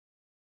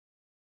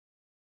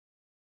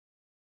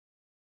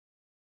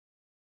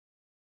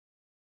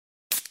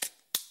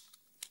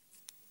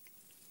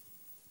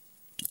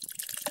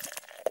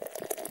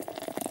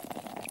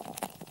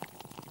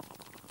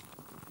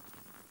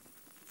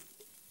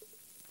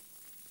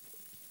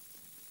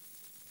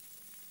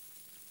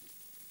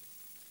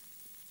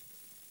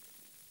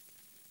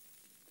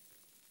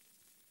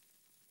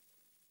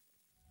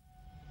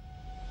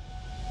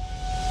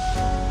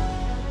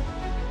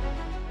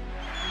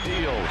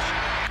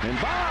And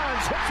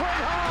Bonds hits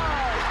one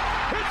high.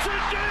 It's a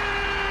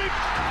deep.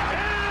 It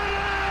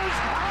is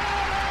out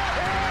of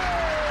here.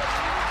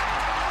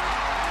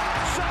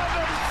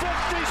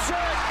 7:56.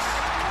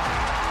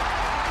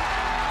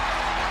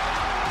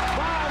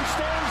 Bonds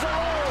stands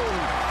alone.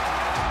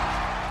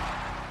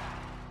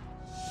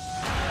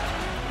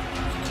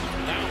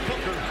 Now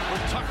Booker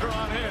with Tucker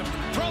on him.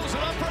 Throws it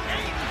up for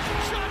 8.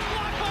 Shot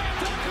blocked by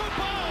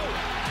Antetokounmpo.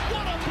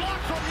 What a block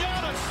from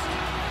Giannis.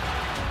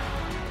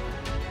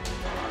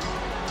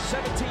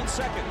 17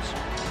 seconds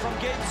from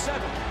Game 7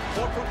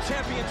 or from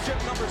championship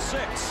number 6.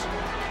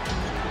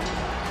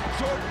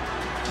 Jordan,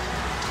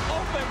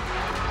 open,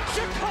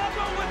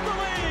 Chicago with the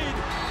lead.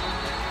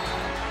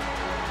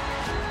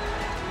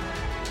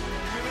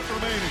 Minute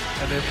remaining.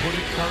 And they're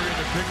putting Curry in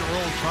the pick and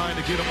roll, trying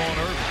to get him on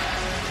Irving.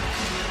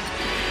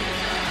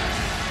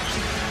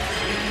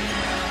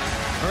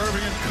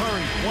 Irving and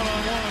Curry,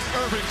 one-on-one.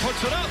 Irving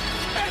puts it up.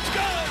 It's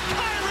good!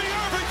 Kyrie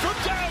Irving from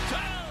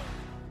downtown!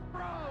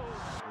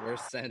 We're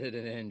sending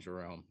it in,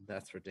 Jerome.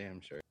 That's for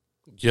damn sure.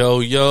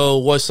 Yo,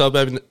 what's up,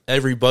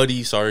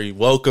 everybody?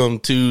 Welcome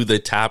to the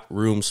Tap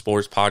Room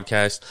Sports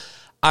Podcast.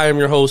 I am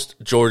your host,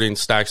 Jordan,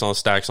 Stacks on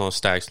Stacks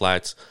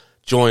Lats,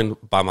 joined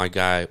by my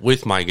guy,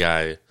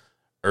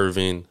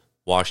 Irving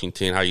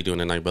Washington. How you doing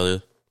tonight,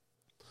 brother?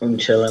 I'm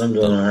chilling. I'm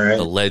doing all right.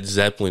 The Led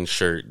Zeppelin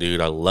shirt,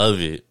 dude. I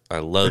love it.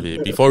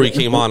 Before we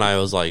came on, I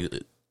was like,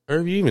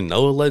 Irv, you even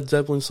know a Led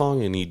Zeppelin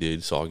song? And he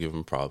did, so I'll give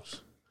him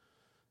props.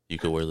 You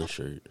could wear the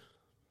shirt.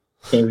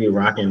 Can't be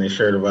rocking this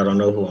shirt if I don't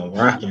know who I'm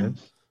rocking.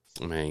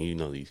 Man, you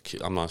know these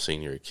kids. I'm not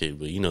saying you're a kid,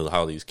 but you know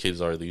how these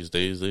kids are these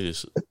days. They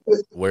just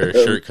wear a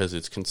shirt because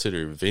it's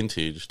considered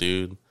vintage,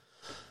 dude.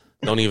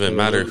 Don't even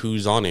matter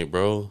who's on it,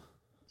 bro.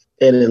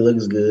 And it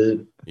looks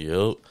good.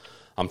 Yep.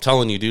 I'm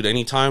telling you, dude,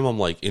 anytime I'm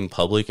like in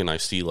public and I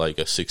see like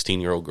a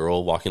 16-year-old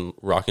girl rocking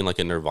like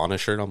a Nirvana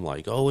shirt, I'm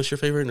like, oh, what's your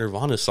favorite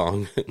Nirvana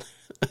song?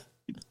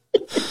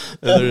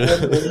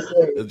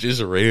 It's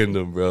just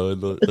random, bro.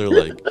 And they're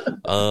like,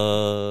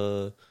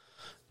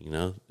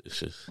 it's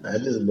just. I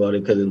just bought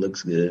it because it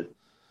looks good.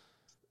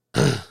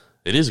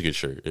 It is a good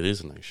shirt. It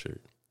is a nice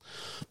shirt.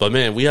 But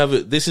man,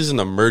 this is an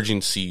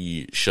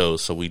emergency show,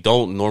 so we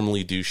don't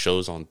normally do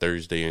shows on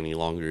Thursday any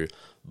longer.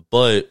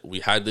 But we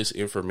had this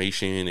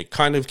information. It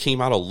kind of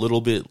came out a little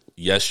bit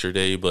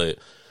yesterday, but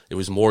it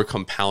was more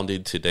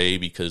compounded today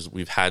because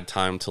we've had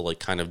time to like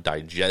kind of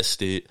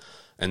digest it.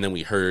 And then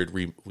we heard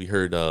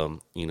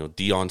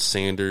Deion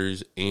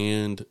Sanders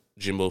and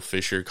Jimbo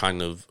Fisher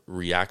kind of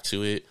react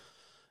to it.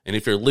 And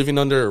if you're living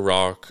under a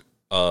rock,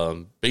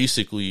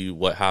 basically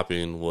what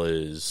happened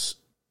was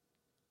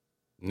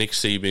Nick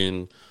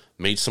Saban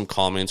made some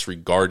comments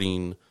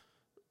regarding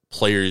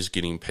players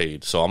getting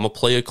paid. So I'm going to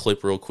play a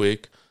clip real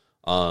quick.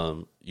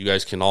 You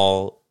guys can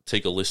all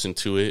take a listen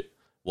to it.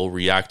 We'll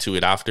react to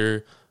it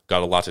after.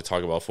 Got a lot to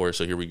talk about for it,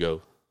 so here we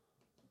go.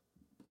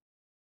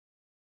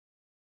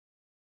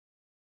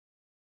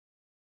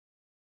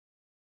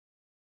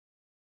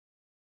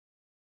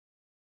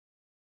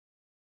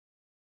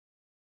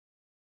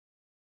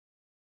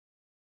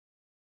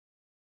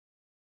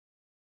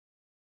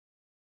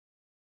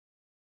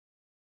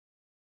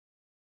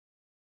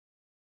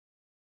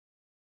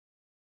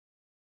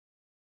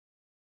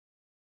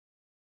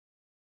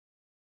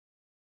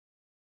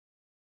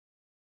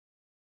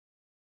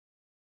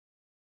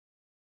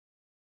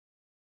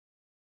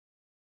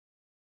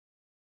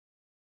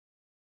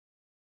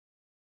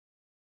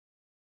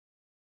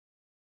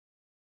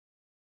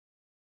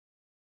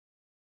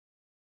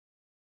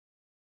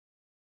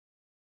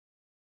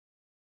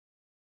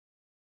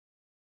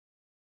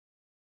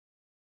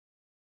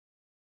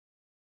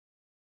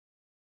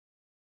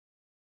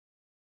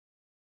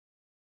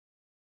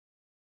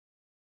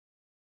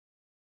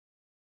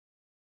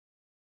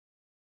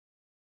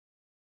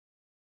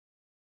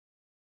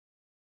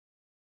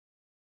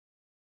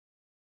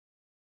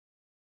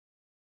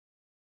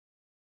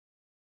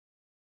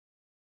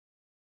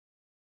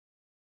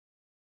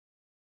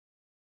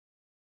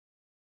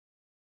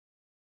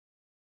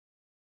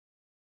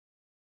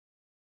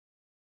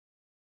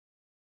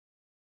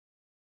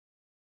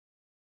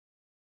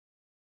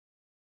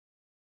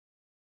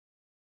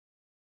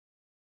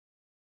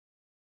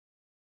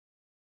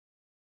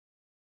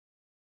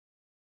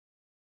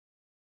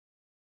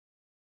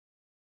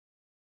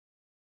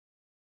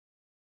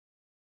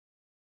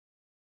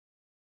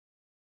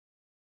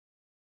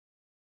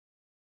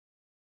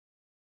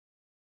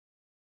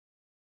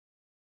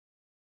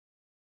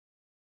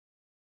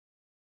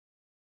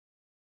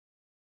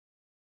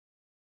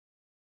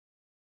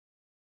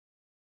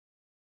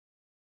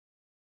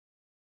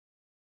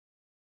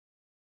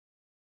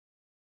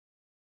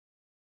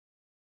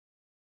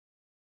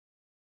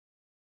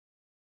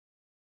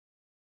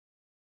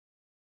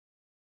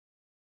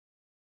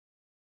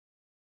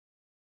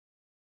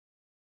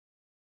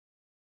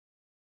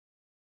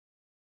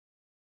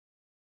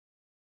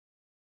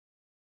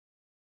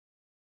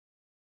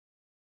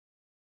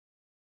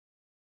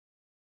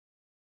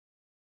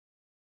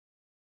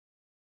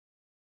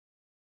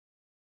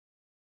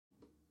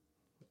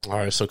 All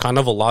right, so kind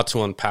of a lot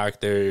to unpack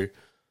there.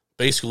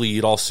 basically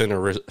it all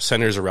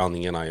centers around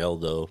the NIL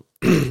though.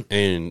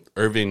 And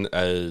Irvin,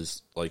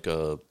 as like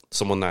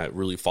someone that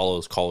really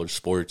follows college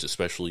sports,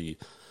 especially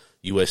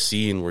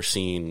USC, and we're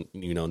seeing,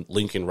 you know,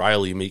 Lincoln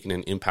Riley making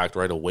an impact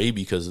right away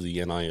because of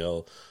the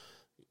NIL.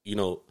 You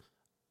know,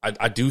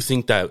 I do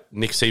think that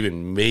Nick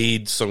Saban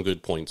made some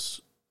good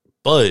points,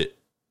 but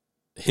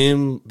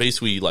him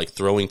basically like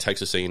throwing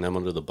Texas A&M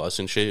under the bus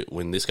and shit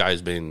when this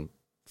guy's been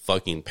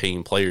fucking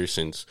paying players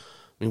since,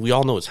 I mean, we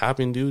all know it's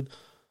happened, dude.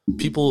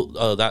 People,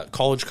 that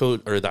college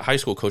coach or that high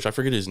school coach, I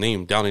forget his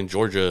name, down in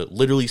Georgia,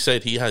 literally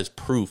said he has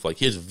proof, like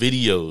he has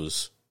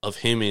videos of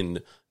him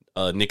and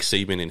Nick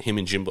Saban and him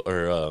and Jimbo,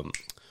 or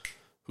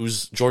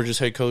who's Georgia's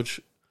head coach?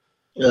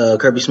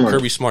 Kirby Smart.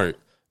 Kirby Smart.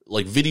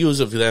 Like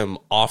videos of them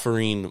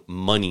offering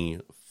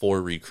money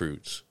for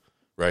recruits,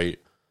 right?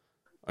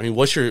 I mean,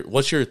 what's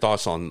your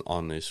thoughts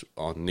on this,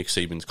 on Nick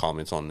Saban's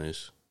comments on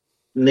this?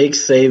 Nick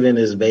Saban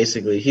is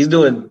basically, he's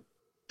doing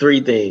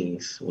three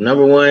things.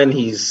 Number one,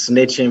 he's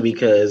snitching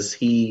because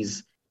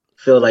he's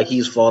feel like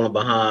he's falling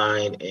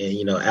behind, and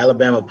you know,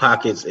 Alabama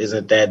pockets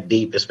isn't that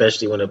deep,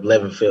 especially when the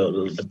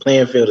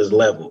playing field is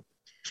level.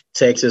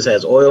 Texas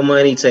has oil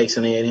money,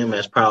 Texas A&M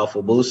has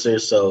powerful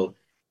boosters, so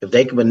if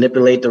they can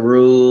manipulate the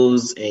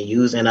rules and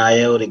use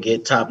NIL to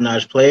get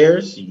top-notch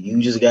players, you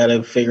just got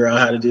to figure out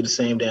how to do the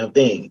same damn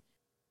thing.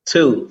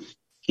 Two,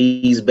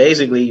 he's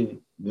basically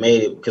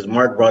made it, because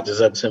Mark brought this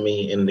up to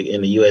me in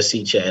the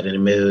USC chat, and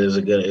admitted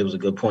it was a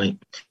good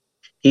point.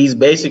 He's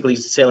basically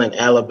selling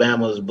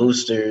Alabama's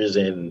boosters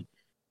and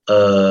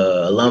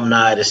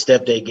alumni to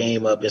step their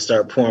game up and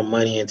start pouring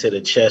money into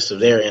the chest of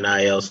their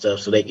NIL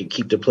stuff so they can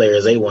keep the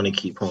players they want to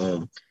keep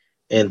home.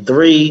 And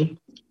three,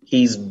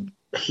 he's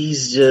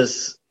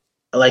just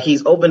like,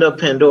 he's opened up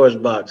Pandora's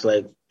box.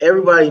 Like,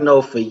 everybody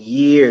know for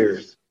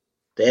years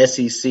the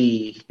SEC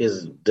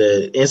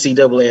the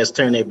NCAA has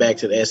turned their back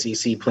to the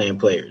SEC playing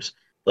players.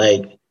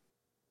 Like,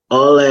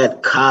 all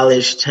that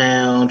college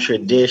town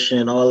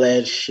tradition, all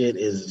that shit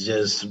is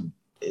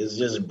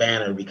just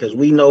banner, because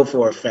we know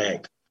for a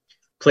fact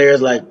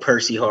players like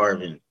Percy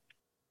Harvin,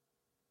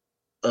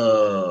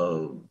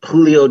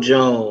 Julio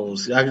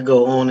Jones, I could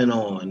go on and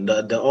on.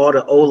 All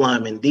the O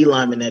linemen, D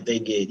linemen that they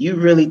get. You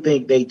really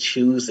think they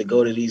choose to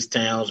go to these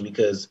towns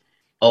because,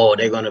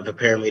 they're going to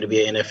prepare me to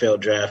be an NFL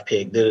draft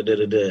pick?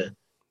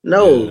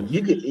 No,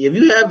 you could, if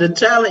you have the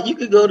talent, you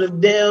could go to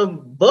damn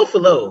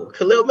Buffalo.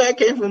 Khalil Mack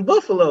came from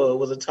Buffalo. It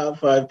was a top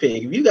 5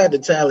 pick. If you got the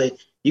talent,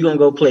 you're going to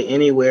go play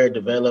anywhere,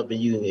 develop, and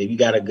if you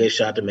got a good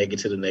shot to make it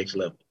to the next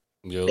level.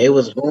 Yep. They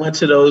was going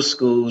to those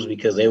schools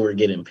because they were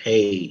getting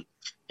paid.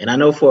 And I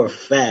know for a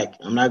fact,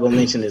 I'm not going to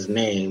mention his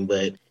name,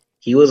 but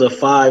he was a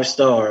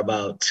 5-star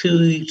about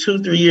 3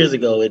 years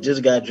ago. It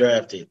just got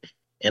drafted.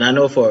 And I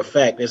know for a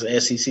fact there's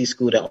an SEC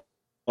school that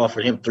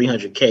offered him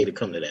 $300K to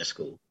come to that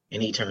school,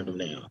 and he turned them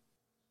down.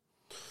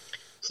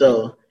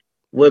 So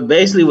what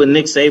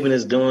Nick Saban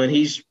is doing,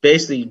 he's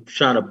basically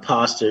trying to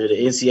posture the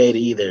NCAA to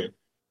either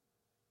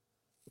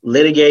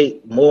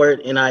litigate more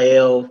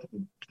NIL,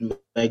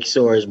 make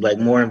sure it's like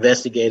more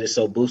investigated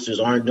so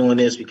boosters aren't doing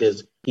this,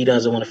 because he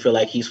doesn't want to feel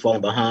like he's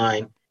falling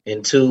behind.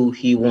 And two,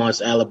 he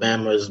wants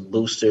Alabama's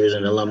boosters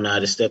and alumni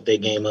to step their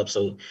game up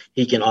so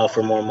he can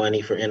offer more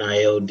money for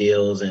NIL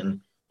deals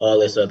and all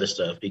this other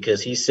stuff.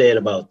 Because he said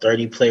about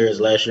 30 players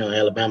last year in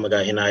Alabama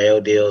got NIL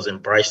deals,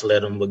 and Bryce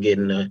Ledham were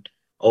getting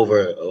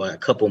over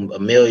a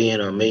million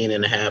or $1.5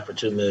 million or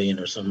 $2 million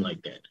or something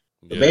like that.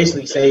 But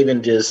basically,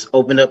 Saban just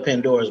opened up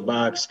Pandora's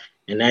box,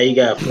 and now you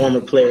got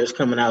former players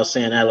coming out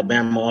saying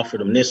Alabama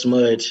offered them this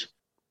much.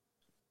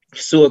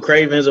 Sua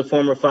Craven's a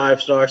former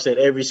 5-star, said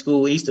every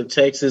school east of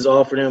Texas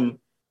offered him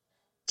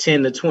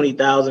 $10,000 to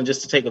 $20,000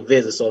 just to take a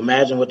visit. So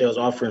imagine what they was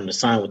offering to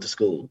sign with the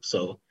school.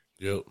 So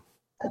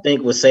I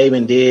think what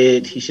Saban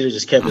did, he should have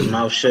just kept his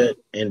mouth shut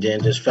and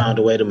then just found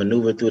a way to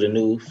maneuver through the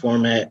new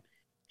format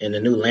and the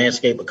new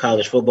landscape of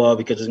college football,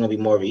 because it's going to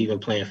be more of an even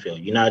playing field.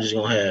 You're not just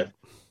going to have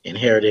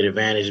inherited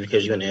advantage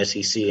because you're in the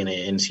SEC and the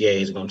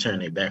NCAA is going to turn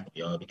their back on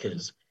y'all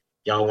because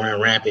y'all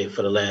weren't rampant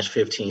for the last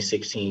 15,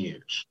 16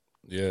 years.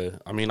 Yeah.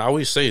 I mean, I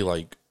always say,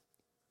 like,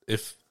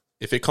 if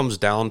it comes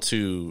down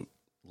to,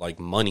 like,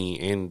 money,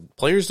 and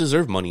players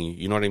deserve money,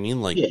 you know what I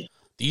mean? Like,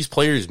 these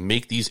players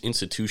make these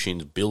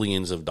institutions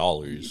billions of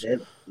dollars.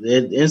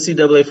 The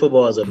NCAA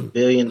football is $1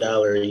 billion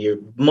a year,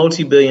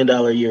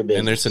 multi-billion-dollar a year business.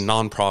 And there's a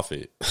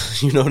nonprofit.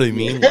 You know what I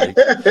mean?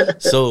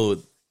 Like, so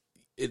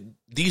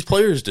these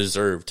players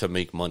deserve to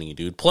make money,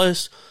 dude.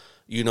 Plus,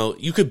 you know,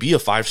 you could be a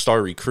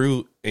 5-star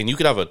recruit and you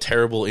could have a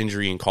terrible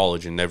injury in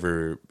college and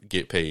never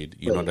get paid.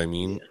 You know what I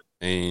mean?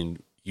 Yeah.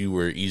 And you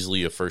were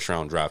easily a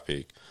first-round draft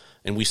pick.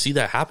 And we see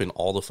that happen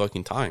all the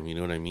fucking time. You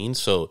know what I mean?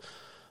 So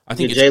I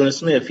think Jalen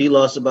Smith, he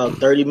lost about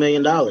 $30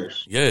 million.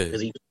 Yeah.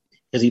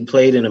 Because he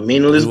played in a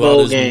meaningless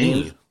bowl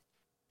game,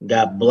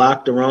 got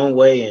blocked the wrong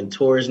way, and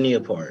tore his knee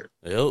apart.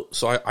 Yep.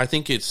 So I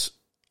think it's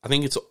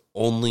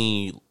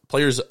only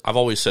players. I've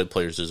always said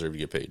players deserve to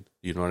get paid.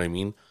 You know what I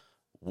mean?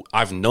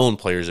 I've known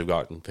players have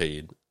gotten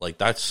paid.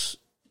 Like,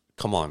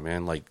 come on,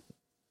 man. Like,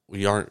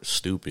 we aren't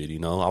stupid, you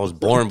know? I was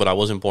born, but I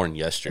wasn't born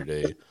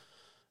yesterday.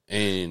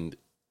 And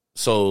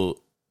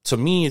So to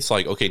me, it's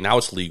like, okay, now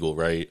it's legal,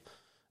 right?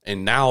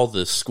 And now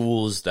the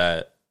schools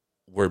that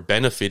were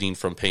benefiting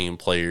from paying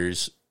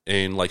players,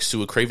 and like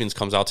Stuart Cravens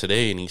comes out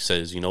today and he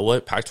says, you know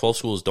what, Pac-12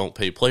 schools don't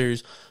pay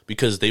players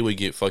because they would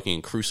get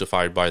fucking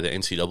crucified by the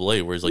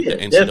NCAA, whereas like the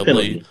NCAA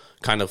definitely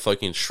kind of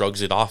fucking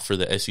shrugs it off for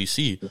the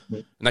SEC.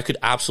 And that could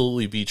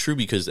absolutely be true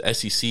because the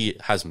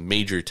SEC has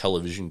major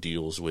television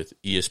deals with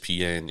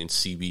ESPN and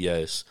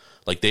CBS.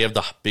 Like, they have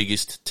the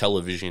biggest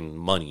television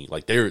money.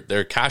 Like, they're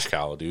a cash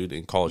cow, dude,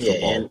 in college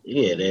football.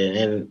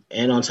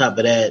 And on top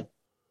of that,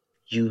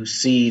 you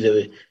see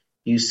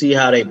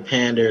how they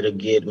pander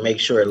to make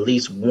sure at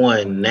least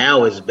one.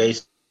 Now is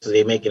basically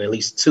they're making at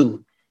least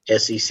 2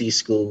 SEC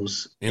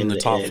schools in the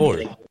top 4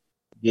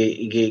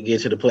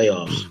 get to the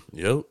playoffs.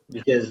 Yep.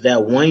 Because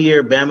that 1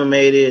 year Bama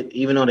made it,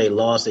 even though they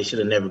lost, they should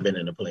have never been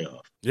in the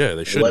playoff. Yeah,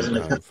 they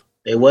shouldn't have.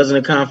 They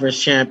wasn't a conference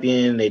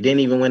champion. They didn't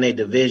even win a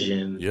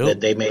division.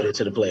 That they made it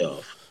to the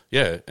playoff.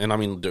 Yeah, and I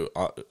mean,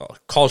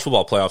 college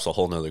football playoffs a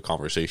whole nother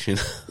conversation.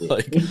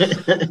 Like,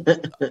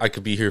 I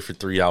could be here for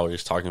 3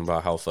 hours talking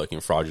about how fucking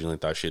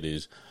fraudulent that shit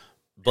is.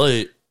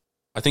 But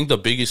I think the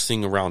biggest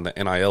thing around the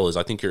NIL is,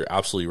 I think you're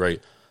absolutely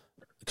right,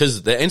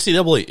 because the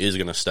NCAA is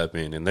going to step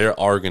in, and they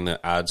are going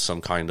to add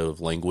some kind of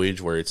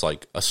language where it's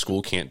like a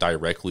school can't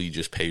directly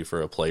just pay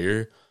for a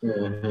player.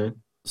 Mm-hmm.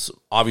 So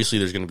obviously,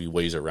 there's going to be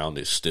ways around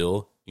it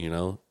still, you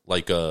know?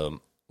 Like,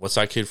 what's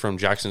that kid from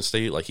Jackson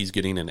State? Like, he's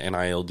getting an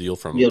NIL deal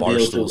from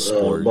Barstool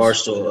Sports.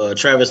 Barstool,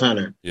 Travis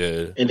Hunter.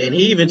 Yeah. And then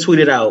he even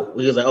tweeted out,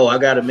 he was like, I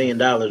got $1 million,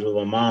 but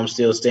my mom's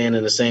still staying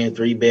in the same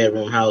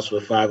 3-bedroom house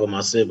with 5 of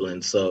my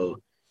siblings. So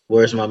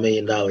where's my $1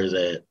 million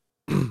at?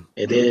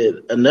 And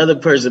then another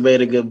person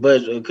made a good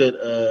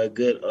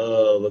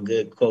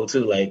quote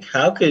too. Like,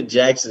 how could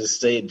Jackson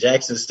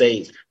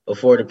State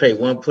afford to pay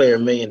one player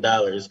 $1 million?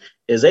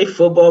 Is a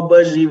football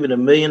budget even $1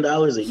 million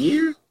a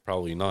year?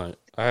 Probably not.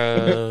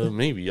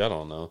 Maybe, I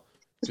don't know.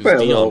 It's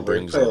probably Deion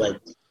over.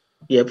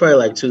 Probably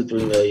like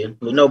 2-3 million.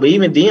 But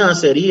even Deion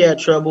said he had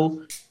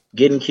trouble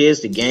getting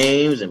kids to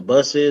games and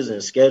buses and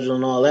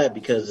scheduling all that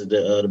because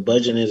the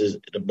budget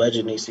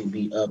needs to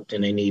be upped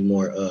and they need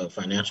more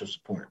financial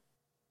support.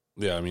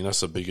 Yeah, I mean, that's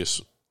the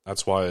biggest.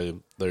 That's why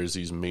there's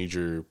these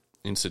major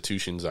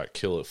institutions that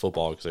kill at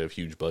football because they have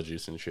huge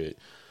budgets and shit.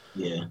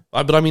 Yeah,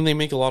 but I mean, they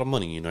make a lot of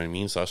money. You know what I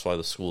mean? So that's why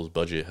the schools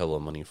budget hella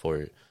money for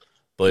it.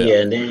 But yeah,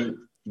 and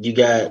then you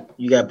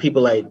got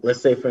people like, let's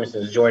say for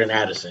instance, Jordan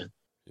Addison.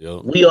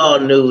 Yep. We all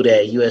knew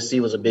that USC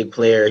was a big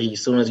player.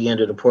 As soon as he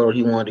entered the portal,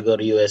 he wanted to go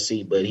to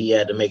USC, but he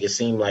had to make it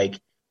seem like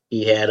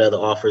he had other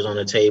offers on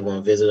the table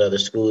and visit other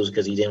schools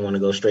because he didn't want to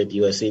go straight to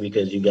USC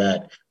because you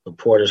got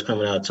reporters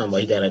coming out talking about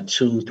he got a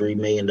 $2-3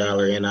 million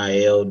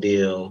NIL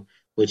deal,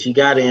 which he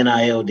got an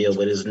NIL deal,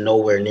 but it's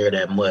nowhere near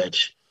that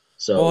much.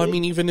 So, I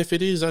mean, even if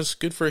it is, that's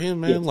good for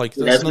him, man. Yeah, like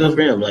that's good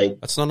for him.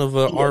 Like, that's none of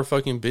our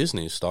fucking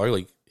business, dog.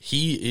 Like,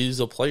 he is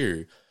a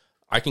player.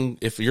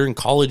 If you're in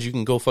college, you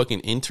can go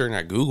fucking intern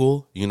at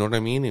Google. You know what I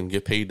mean, and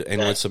get paid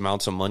endless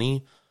amounts of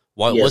money.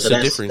 What's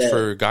the difference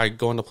for a guy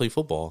going to play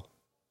football?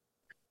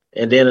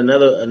 And then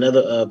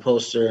another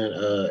poster in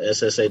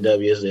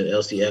SSAW is that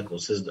LC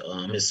Eccles.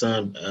 His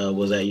son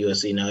was at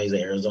USC. Now he's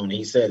at Arizona.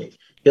 He said it.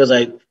 He was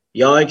like,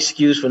 y'all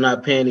excuse for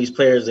not paying these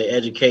players their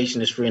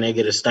education is free and they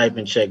get a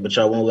stipend check, but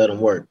y'all won't let them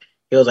work.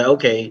 He was like,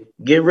 okay,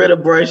 get rid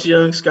of Bryce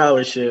Young's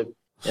scholarship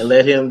and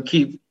let him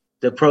keep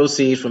the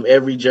proceeds from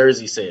every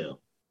jersey sale.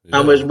 Yeah.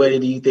 How much money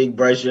do you think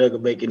Bryce Young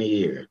could make in a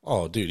year?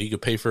 Oh, dude, he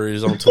could pay for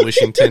his own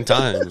tuition 10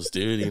 times,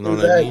 dude. You know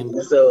exactly. What I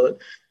mean? So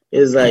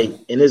it's like,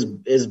 and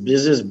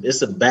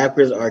it's a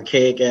backwards,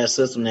 archaic ass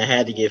system that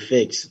had to get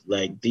fixed.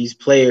 Like, these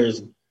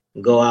players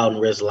go out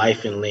and risk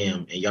life and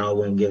limb, and y'all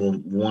won't give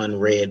them one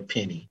red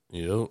penny.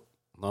 Yep.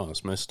 No,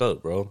 it's messed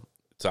up, bro.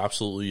 It's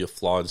absolutely a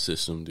flawed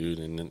system, dude,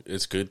 and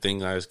it's a good thing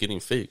that it's getting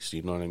fixed.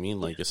 You know what I mean?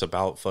 Like, it's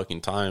about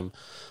fucking time.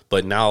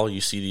 But now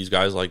you see these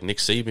guys like Nick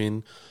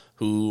Saban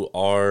who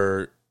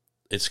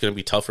it's going to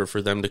be tougher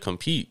for them to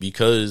compete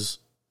because,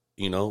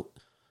 you know,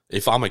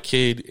 if I'm a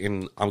kid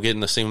and I'm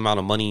getting the same amount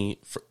of money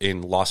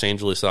in Los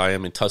Angeles that I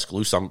am in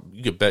Tuscaloosa,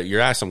 you could bet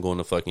your ass I'm going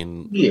to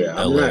fucking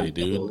LA,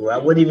 dude. I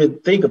wouldn't even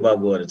think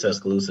about going to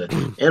Tuscaloosa.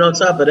 And on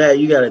top of that,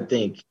 you got to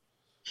think,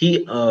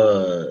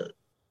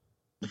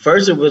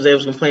 first it was they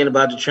was complaining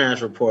about the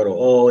transfer portal.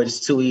 Oh, it's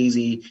too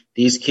easy.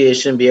 These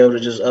kids shouldn't be able to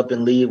just up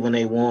and leave when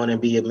they want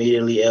and be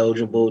immediately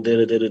eligible.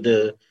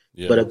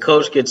 Yeah. But a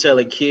coach could tell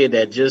a kid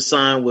that just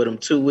signed with him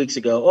 2 weeks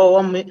ago, oh,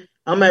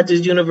 I'm at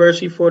this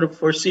university for the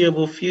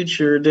foreseeable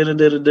future.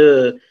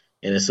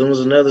 And as soon as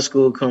another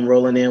school come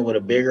rolling in with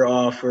a bigger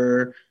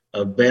offer,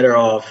 a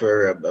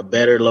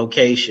better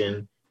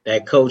location,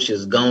 that coach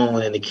is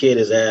gone and the kid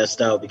is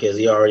asked out because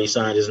he already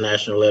signed his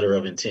national letter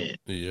of intent.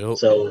 Yep.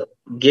 So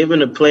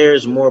giving the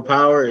players more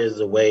power is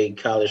the way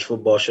college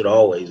football should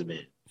always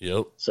been.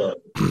 Yep.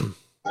 So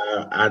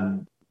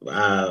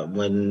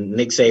when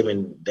Nick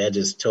Saban, that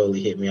just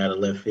totally hit me out of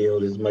left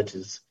field as much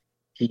as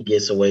he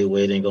gets away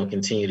with and going to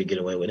continue to get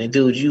away with. And,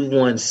 dude, you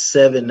won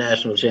 7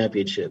 national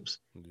championships.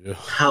 Yeah.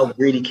 How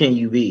greedy can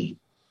you be?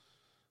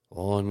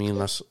 Well, I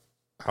mean,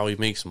 how he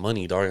makes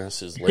money, dog. That's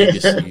his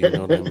legacy. You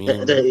know what I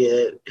mean?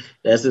 Yeah,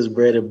 that's his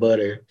bread and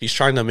butter. He's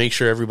trying to make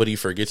sure everybody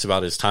forgets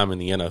about his time in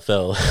the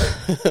NFL.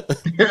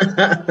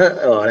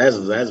 Oh, that's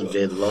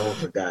been long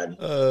forgotten.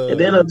 And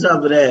then on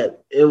top of that,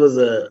 it was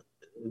a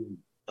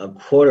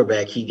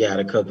quarterback he got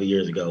a couple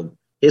years ago.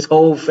 His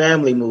whole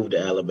family moved to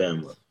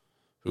Alabama.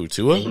 Who,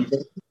 Tua?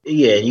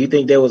 Yeah, you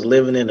think they was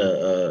living in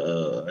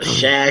a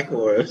shack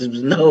or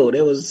no?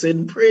 They was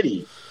sitting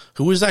pretty.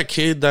 Who was that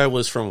kid that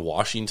was from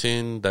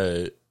Washington,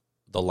 the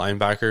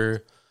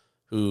linebacker,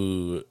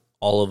 who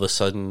all of a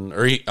sudden,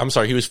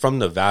 he was from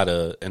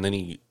Nevada, and then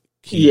he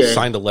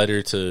signed a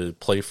letter to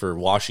play for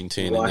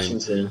Washington.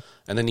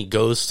 And then he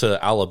goes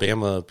to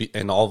Alabama,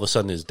 and all of a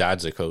sudden his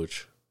dad's a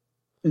coach.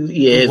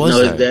 Yeah,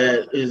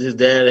 his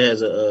dad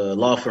has a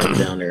law firm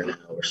down there now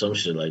or some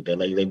shit like that.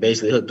 Like they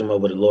basically hooked him up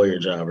with a lawyer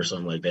job or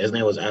something like that. His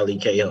name was Ali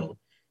Ko.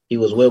 He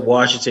was with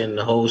Washington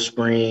the whole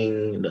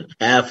spring,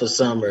 half of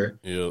summer.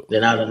 Yep.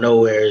 Then out of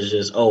nowhere, it's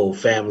just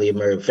family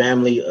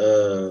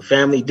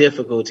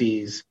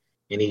difficulties,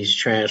 and he's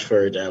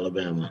transferred to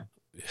Alabama.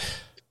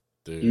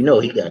 Dude. You know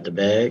he got the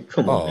bag.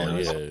 Come on, now.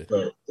 Yeah.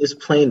 But it's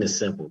plain and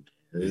simple.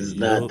 It's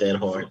not that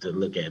hard to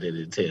look at it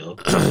and tell.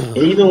 And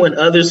even when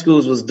other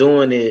schools was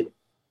doing it,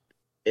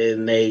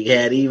 and they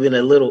had even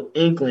a little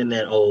inkling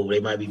that they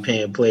might be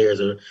paying players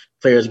or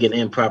players getting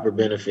improper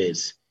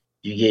benefits.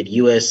 You get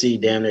USC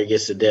damn near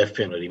gets the death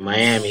penalty.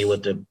 Miami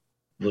with the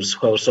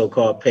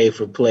so-called pay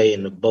for play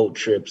and the boat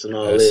trips and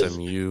all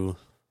SMU.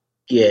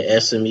 Yeah,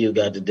 SMU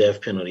got the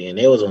death penalty, and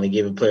they was only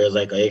giving players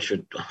like an extra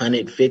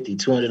 $150,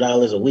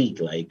 $200 a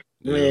week. Like,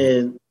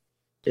 man,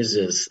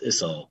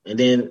 it's all. And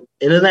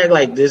it's not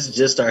like this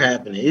just start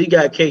happening. You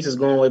got cases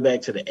going way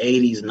back to the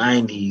 80s,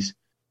 90s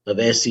of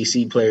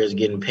SEC players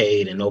getting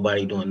paid and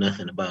nobody doing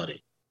nothing about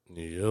it.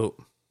 Yep.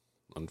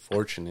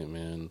 Unfortunate,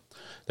 man.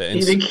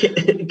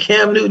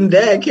 Cam Newton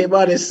dad came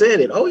out and said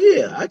it. Oh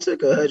yeah, I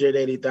took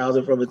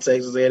 $180,000 from a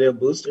Texas A&M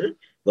booster,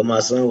 but my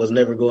son was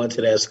never going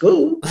to that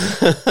school.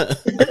 So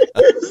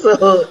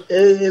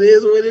it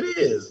is what it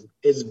is.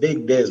 It's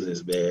big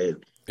business, man.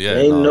 Yeah,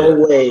 there ain't no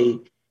way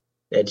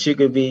that you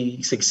could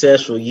be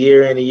successful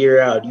year in and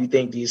year out. You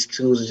think these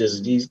kids are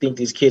just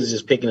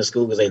picking a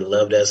school because they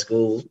love that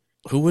school?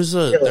 Who was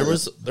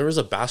there was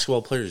a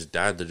basketball player's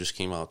dad that just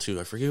came out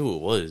too. I forget who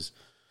it was,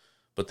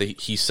 but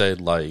he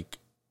said like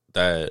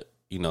that,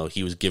 you know,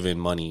 he was given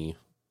money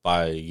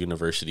by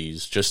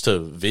universities just to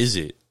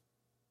visit.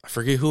 I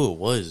forget who it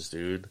was,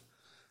 dude.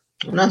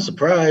 I'm not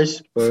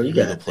surprised, bro. You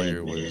got the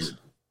player was.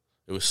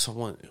 It was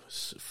someone. It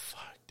was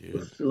fuck,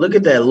 dude. Look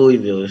at that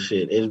Louisville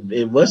shit.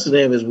 What's his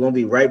name is going to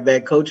be right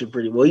back coaching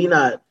pretty well.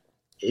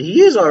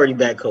 He is already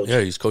back coaching.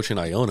 Yeah, he's coaching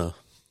Iona.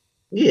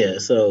 Yeah,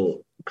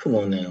 so. Come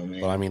on now,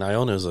 man. But I mean,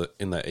 Iona's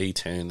in the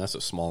A-10. That's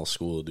a small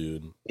school,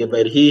 dude. Yeah,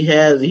 but he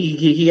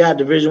got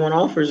Division I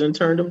offers and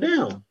turned them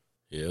down.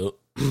 Yep,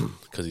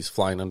 because he's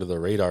flying under the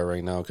radar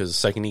right now. Because the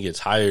second he gets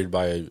hired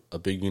by a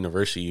big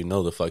university, you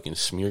know the fucking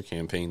smear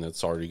campaign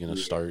that's already going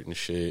to start and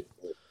shit.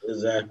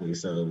 Exactly.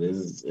 So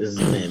it's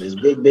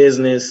big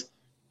business.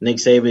 Nick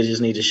Saban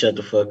just need to shut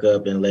the fuck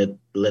up and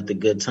let the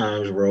good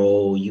times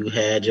roll. You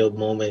had your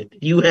moment.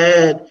 You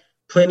had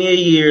plenty of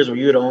years where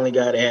you're the only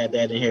guy that had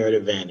that inherent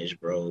advantage,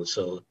 bro.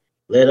 So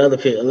let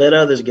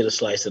others get a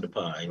slice of the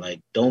pie. Like,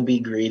 don't be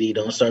greedy.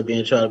 Don't start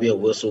trying to be a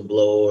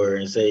whistleblower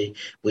and say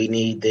we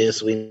need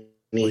this, we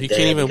need that. He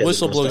can't even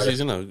whistleblow because he's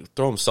gonna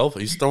throw himself.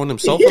 He's throwing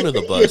himself under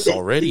the bus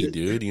already,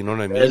 dude. You know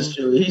what I mean? That's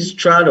true. He's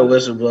trying to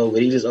whistleblow,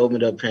 but he just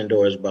opened up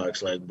Pandora's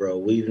box. Like, bro,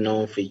 we've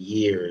known for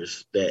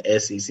years that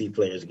SEC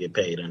players get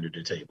paid under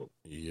the table.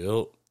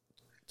 Yep.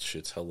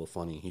 Shit's hella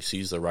funny. He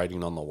sees the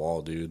writing on the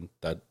wall, dude,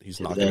 that he's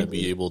not going to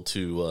be able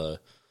to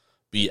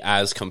be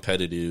as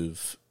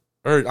competitive.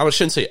 Or I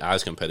shouldn't say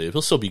as competitive.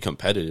 He'll still be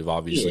competitive,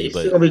 obviously,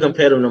 but he'll be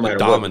competitive no matter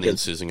what.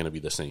 Dominance isn't going to be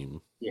the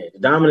same. Yeah, the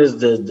dominance,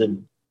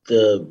 the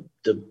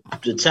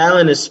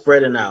talent is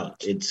spreading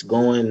out. It's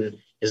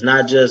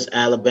not just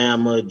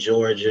Alabama,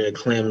 Georgia,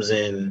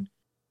 Clemson,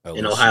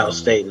 and Ohio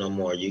State no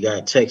more. You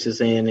got Texas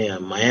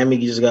A&M. Miami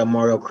just got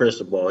Mario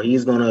Cristobal.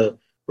 He's going to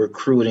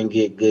recruit and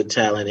get good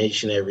talent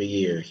each and every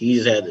year.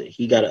 He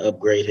got to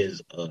upgrade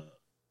his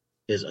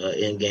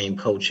in-game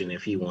coaching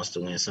if he wants to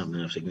win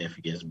something of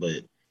significance,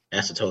 but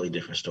that's a totally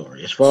different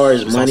story. As far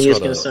as money is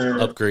concerned,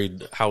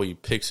 upgrade how he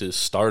picks his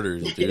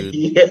starters, dude.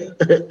 Yeah.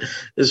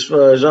 As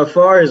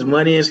far as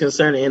money is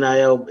concerned,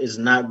 NIL is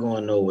not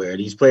going nowhere.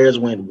 These players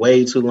went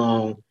way too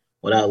long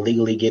without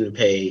legally getting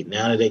paid.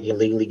 Now that they can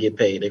legally get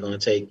paid, they're going to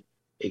take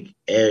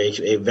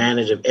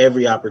advantage of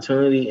every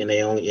opportunity, and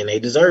they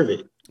deserve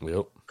it.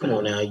 Yep. Come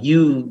on now,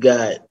 you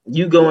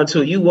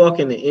walk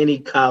into any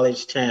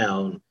college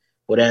town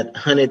with that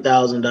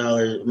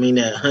 $100,000. I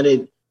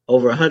mean,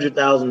 over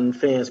 100,000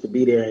 fans could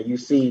be there, and you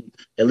see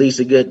at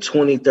least a good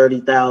 20,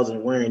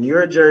 30,000 wearing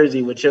your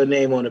jersey with your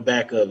name on the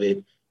back of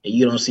it, and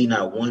you don't see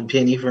not one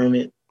penny from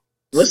it.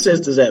 What sense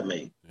does that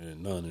make? Yeah,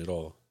 none at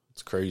all.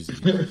 It's crazy.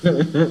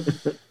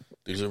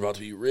 These are about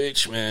to be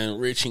rich, man.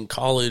 Rich in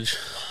college.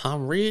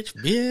 I'm rich,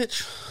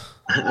 bitch.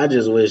 I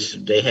just wish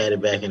they had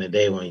it back in the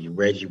day when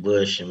Reggie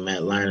Bush and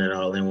Matt Leinart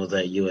all in was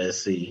at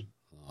USC.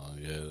 Oh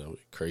yeah, that would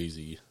be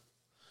crazy.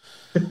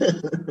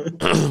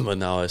 But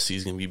now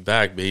SC's gonna be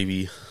back,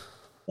 baby.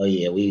 Oh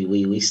yeah,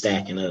 we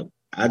stacking up.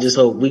 I just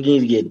hope we need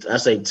to get. I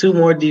say 2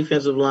 more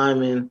defensive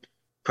linemen,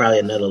 probably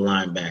another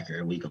linebacker,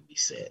 and we gonna be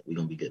set. We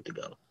gonna be good to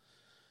go.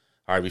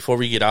 All right, before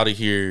we get out of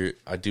here,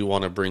 I do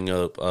want to bring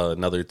up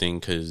another thing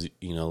because,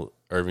 you know,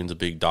 Irvin's a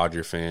big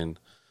Dodger fan.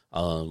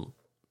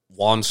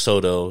 Juan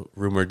Soto,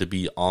 rumored to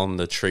be on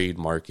the trade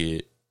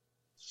market.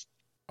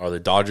 Are the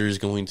Dodgers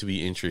going to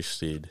be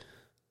interested?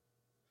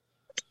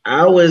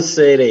 I would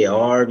say they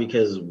are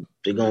because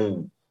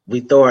we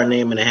throw our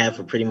name in the hat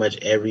for pretty much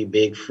every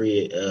big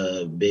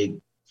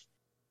big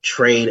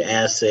trade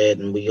asset,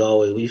 and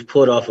we've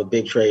put off a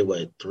big trade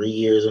 3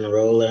 years in a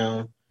row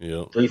now.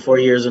 Yeah,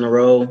 3-4 years in a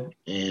row,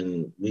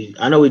 and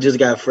I know we just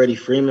got Freddie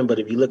Freeman, but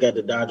if you look at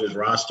the Dodgers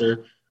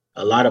roster,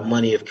 a lot of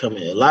money is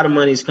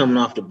coming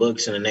off the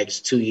books in the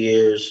next 2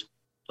 years.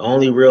 The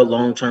only real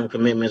long-term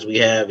commitments we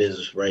have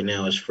right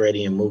now is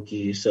Freddie and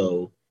Mookie.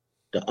 So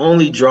the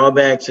only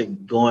drawback to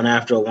going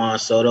after Juan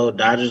Soto,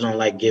 Dodgers don't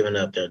like giving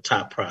up their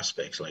top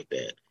prospects like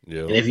that.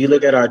 yeah. And if you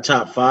look at our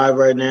top 5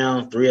 right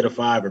now, 3 of the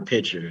 5 are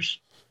pitchers.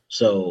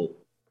 So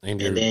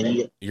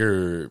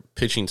your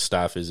pitching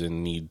staff is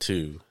in need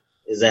too.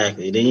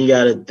 Exactly. Then you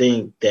got to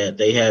think that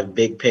they have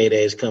big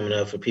paydays coming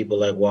up for people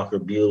like Walker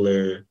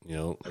Buehler.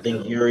 Yep. I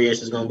think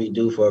Urias is going to be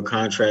due for a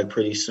contract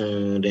pretty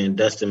soon. Then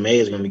Dustin May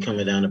is going to be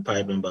coming down the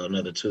pipe in about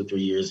another 2-3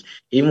 years.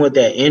 Even with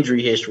that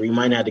injury history, you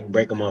might not have to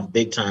break him off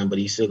big time, but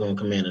he's still going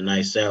to command a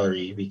nice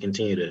salary if he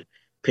continue to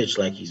pitch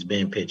like he's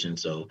been pitching.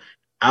 So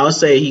I'll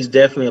say he's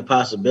definitely a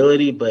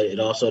possibility, but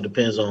it also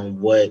depends on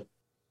what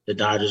the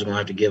Dodgers are going to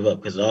have to give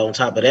up. Because on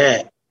top of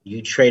that,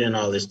 you trading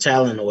all this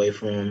talent away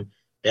from him.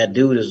 That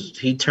dude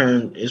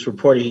it's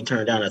reported he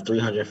turned down a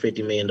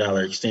 $350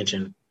 million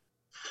extension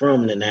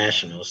from the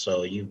Nationals.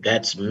 So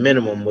that's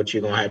minimum what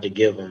you're going to have to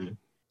give him.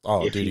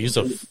 Oh, dude, he's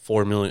a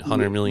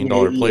 $100 million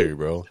player,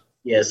 bro.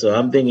 Yeah, so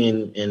I'm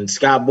thinking, and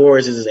Scott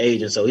Boras is his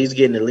agent, so he's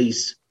getting at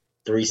least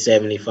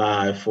 $375,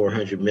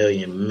 $400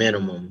 million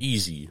minimum.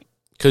 Easy.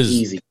 And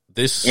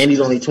he's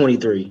only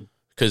 23.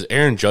 Because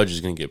Aaron Judge is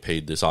going to get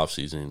paid this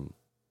offseason,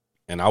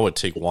 and I would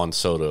take Juan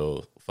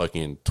Soto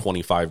fucking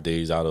 25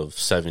 days out of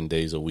 7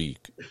 days a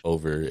week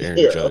over Aaron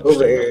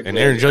Judge.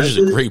 Aaron Judge is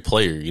a great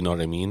player, you know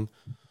what I mean?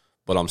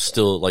 But I'm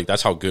still, like,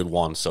 that's how good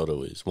Juan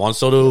Soto is. Juan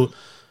Soto,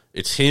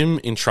 it's him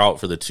and Trout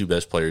for the 2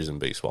 best players in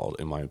baseball,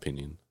 in my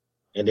opinion.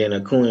 And then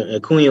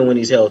Acuna, when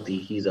he's healthy,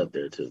 he's up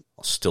there too.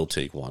 I'll still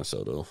take Juan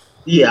Soto.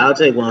 Yeah, I'll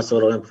take Juan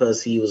Soto, and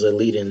plus he was a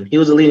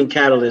leading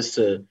catalyst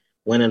to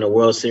winning a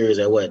World Series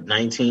at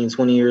 19,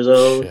 20 years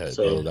old. Shit,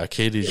 so bro, that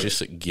kid is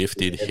just a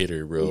gifted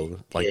hitter, bro.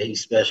 Like, yeah,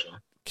 he's special.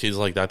 Kids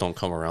like that don't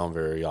come around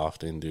very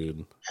often,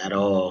 dude. At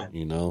all.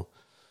 You know?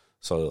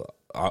 So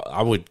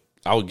I would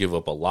give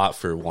up a lot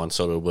for Juan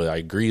Soto, but I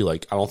agree.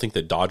 Like, I don't think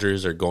the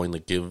Dodgers are going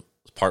to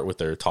part with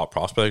their top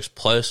prospects.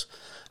 Plus,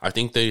 I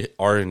think they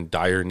are in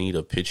dire need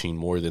of pitching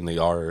more than they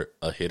are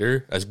a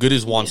hitter. As good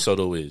as Juan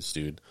Soto is,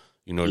 dude.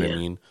 You know what I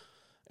mean?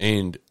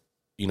 And,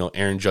 you know,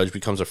 Aaron Judge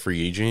becomes a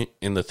free agent.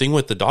 And the thing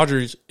with the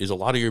Dodgers is a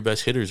lot of your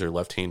best hitters are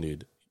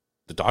left-handed.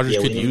 The Dodgers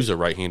could use a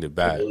right-handed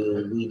bat.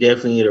 We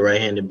definitely need a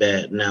right-handed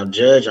bat. Now,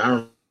 Judge, I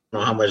don't know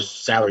how much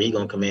salary he's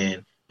going to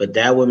command, but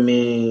that would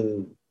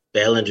mean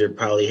Bellinger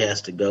probably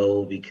has to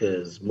go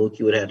because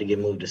Mookie would have to get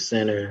moved to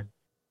center.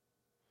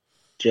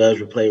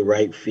 Judge would play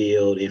right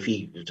field if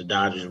the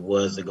Dodgers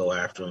was to go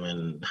after him,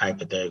 and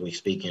hypothetically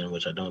speaking,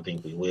 which I don't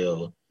think we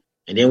will.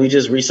 And then we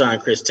just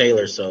re-signed Chris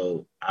Taylor,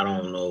 so I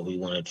don't know if we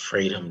want to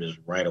trade him just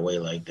right away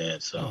like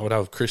that. So I would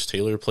have Chris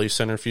Taylor play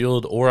center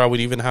field, or I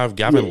would even have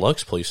Gavin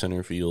Lux play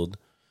center field.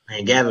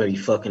 Man, Gavin be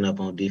fucking up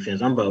on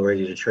defense. I'm about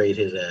ready to trade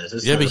his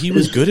ass. But he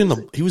was good in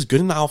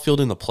the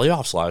outfield in the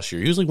playoffs last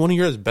year. He was like one of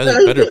your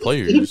better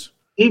players.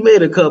 He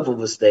made a couple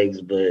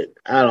mistakes, but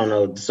I don't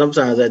know.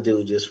 Sometimes that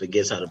dude just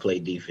forgets how to play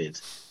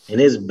defense,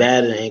 and his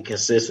batting ain't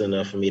consistent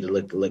enough for me to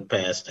look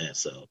past that.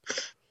 So.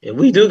 If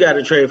we do got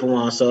to trade for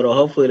Juan Soto,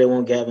 hopefully they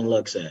won't Gavin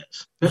Lux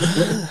ass.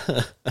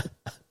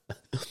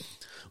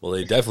 Well,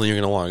 they definitely are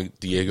going to want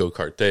Diego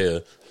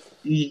Cartaya.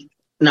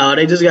 No,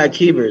 they just got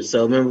Keibert.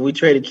 So remember, we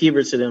traded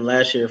Keibert to them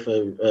last year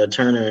for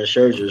Turner and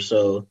Scherzer.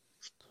 So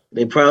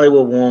they probably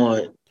would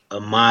want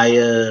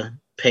Amaya,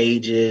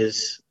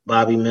 Pages,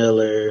 Bobby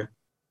Miller,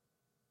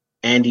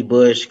 Andy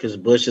Bush, because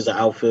Bush is an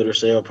outfielder.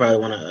 So they'll probably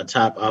want a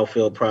top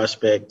outfield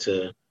prospect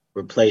to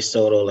replace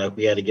Soto, like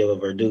we had to give up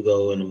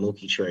Verdugo in the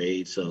Mookie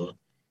trade. So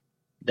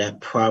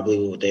that probably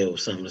will do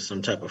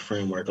some type of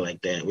framework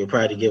like that. We'll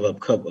probably give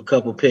up a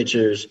couple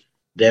pitchers,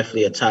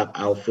 definitely a top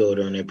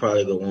outfielder, and they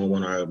probably go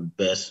one of our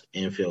best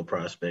infield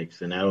prospects.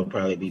 And that would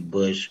probably be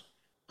Bush,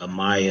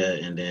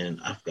 Amaya, and then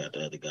I forgot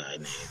the other guy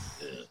name.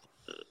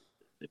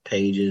 The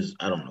Pages.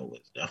 I don't know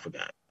what I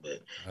forgot,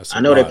 but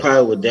I know they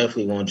probably would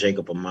definitely want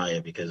Jacob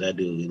Amaya because that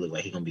dude he look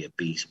like he's gonna be a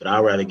beast. But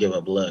I'd rather give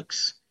up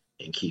Lux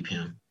and keep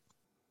him.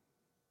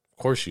 Of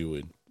course you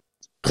would.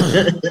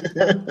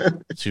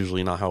 It's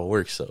usually not how it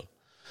works, though.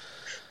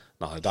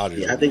 Nah, the Dodgers.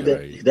 Yeah, I think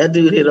that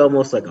dude hit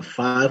almost like a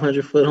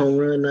 500-foot home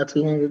run not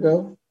too long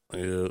ago.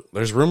 Yeah,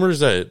 there's rumors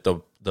that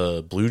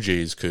the Blue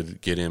Jays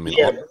could get him.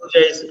 Yeah, Blue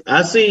Jays.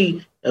 I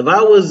see. If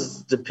I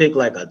was to pick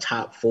like a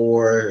top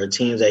 4 or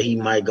teams that he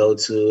might go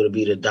to, it'd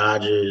be the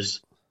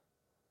Dodgers,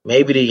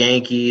 maybe the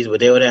Yankees, but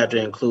they would have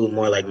to include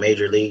more like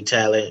major league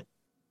talent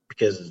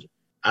because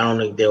I don't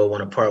think they would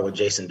want to part with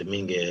Jason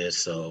Dominguez.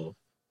 So,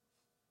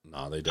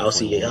 no, they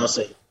definitely.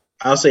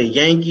 I'll say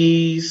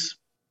Yankees,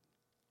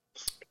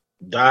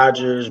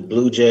 Dodgers,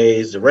 Blue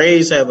Jays. The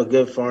Rays have a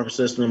good farm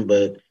system,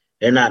 but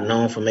they're not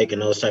known for making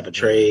those type of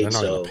trades.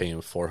 They're not going to pay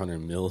him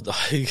 $400 million.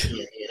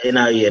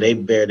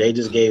 They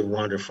just gave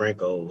Wander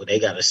Franco. They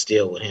got a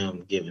steal with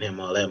him, giving him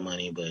all that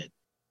money, but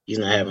he's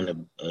not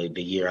having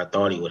the year I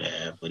thought he would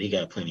have. But he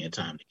got plenty of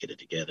time to get it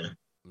together.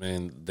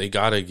 Man, they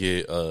gotta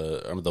get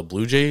the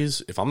Blue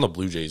Jays. If I'm the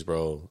Blue Jays,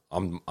 bro,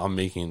 I'm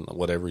making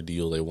whatever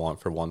deal they want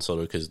for Juan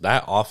Soto because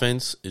that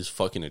offense is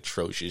fucking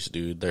atrocious,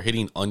 dude. They're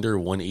hitting under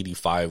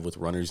 185 with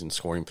runners in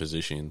scoring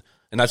position,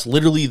 and that's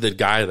literally the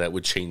guy that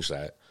would change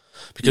that.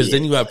 Because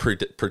then you have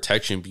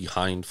protection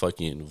behind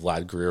fucking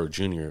Vlad Guerrero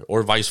Jr.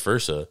 or vice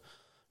versa.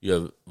 You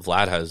have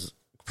Vlad has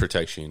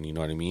protection, you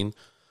know what I mean?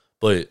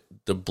 But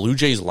the Blue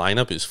Jays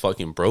lineup is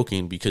fucking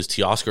broken because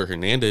Teoscar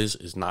Hernandez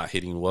is not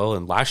hitting well,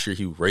 and last year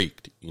he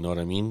raked, you know what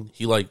I mean?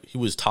 He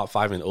was top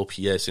 5 in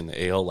OPS in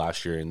the AL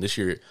last year, and this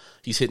year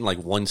he's hitting like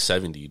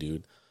 170,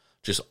 dude.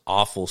 Just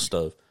awful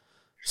stuff.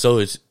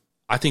 So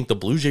I think the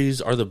Blue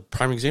Jays are the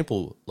prime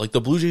example. Like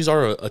the Blue Jays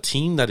are a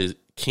team that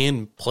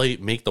can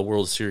make the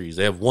World Series.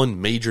 They have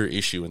one major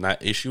issue, and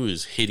that issue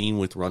is hitting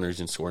with runners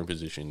in scoring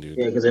position, dude.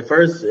 Yeah, because at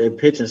first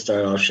pitching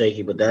started off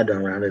shaky, but that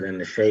done rounded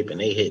into shape, and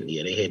they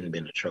hadn't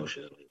been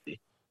atrocious lately.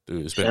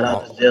 Dude, Shout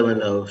out to Dylan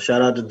though.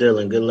 Shout out to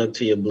Dylan. Good luck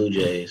to your Blue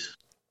Jays.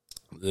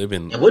 They've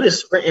been. And what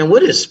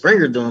is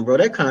Springer doing, bro?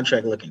 That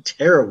contract looking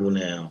terrible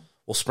now.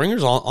 Well,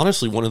 Springer's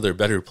honestly one of their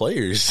better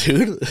players,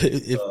 dude.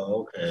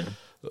 Okay.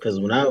 Because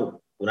when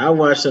I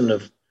watched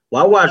them,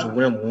 I watched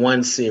them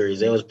one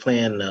series. They was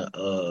playing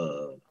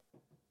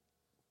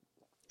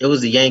it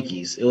was the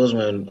Yankees. It was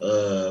when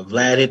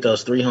Vlad hit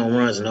those 3 home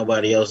runs and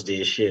nobody else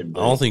did shit.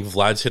 Bro. I don't think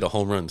Vlad's hit a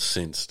home run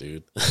since,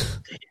 dude.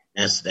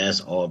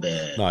 That's all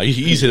bad. Nah,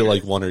 he's hit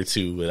like 1 or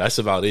 2, but that's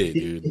about it,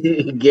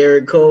 dude.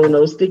 Garrett Cole,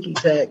 no sticky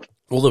tack.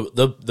 Well,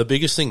 the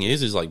biggest thing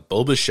is like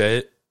Bo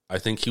Bichette. I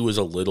think he was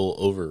a little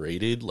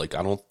overrated. Like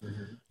I don't,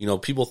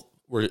 people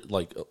were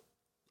like.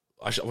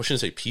 I shouldn't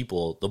say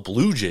people. The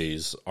Blue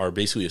Jays are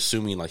basically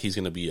assuming like he's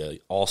going to be an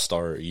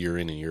all-star year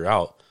in and year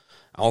out.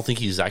 I don't think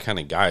he's that kind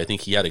of guy. I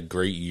think he had a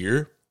great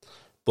year,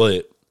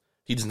 but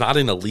he's not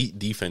an elite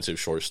defensive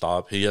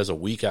shortstop. He has a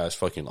weak-ass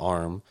fucking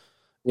arm.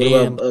 What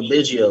about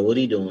Biggio? What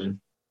he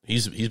doing?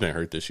 He's been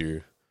hurt this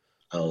year.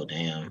 Oh,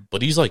 damn.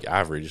 But he's like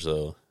average,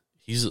 though.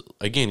 He's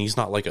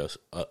not like a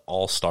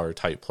all-star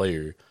type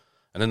player.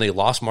 And then they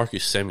lost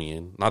Marcus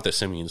Semien. Not that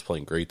Semien's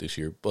playing great this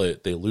year,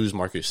 but they lose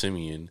Marcus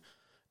Semien.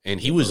 And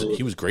he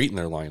was great in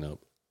their lineup.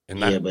 And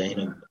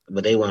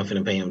but they weren't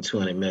finna pay him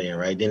 $200 million,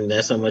 right? Then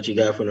that's how much he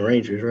got from the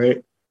Rangers,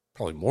 right?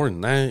 Probably more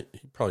than that.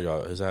 He probably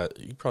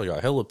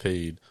got hella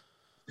paid.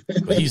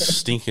 But he's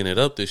stinking it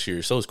up this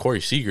year. So is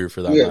Corey Seager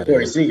for that matter.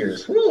 Corey Seager.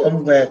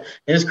 I'm glad.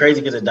 And it's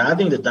crazy because I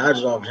think the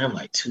Dodgers offered him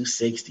like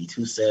 $260,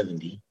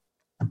 $270.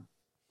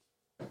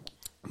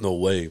 No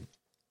way.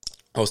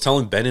 I was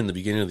telling Ben in the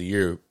beginning of the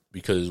year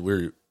because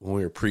when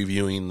we were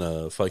previewing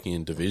the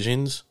fucking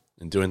divisions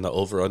and doing the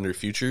over-under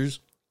futures.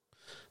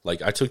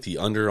 Like, I took the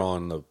under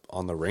on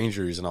the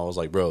Rangers, and I was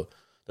like, bro,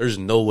 there's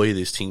no way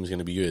this team's going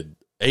to be good.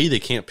 A, they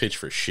can't pitch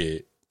for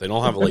shit. They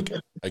don't have, like,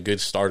 a good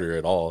starter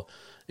at all.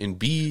 And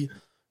B,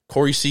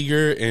 Corey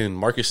Seager and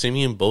Marcus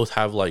Semien both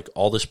have, like,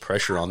 all this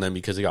pressure on them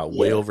because they got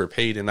way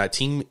overpaid, and that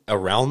team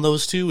around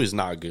those two is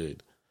not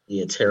good.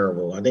 Yeah,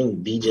 terrible. I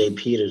think DJ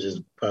Peters is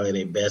probably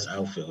their best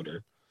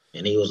outfielder,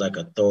 and he was, like,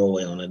 a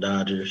throwaway on the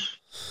Dodgers.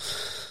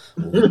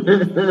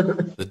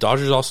 The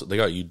Dodgers also they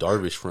got Yu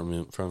Darvish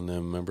from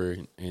them, remember?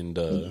 And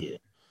they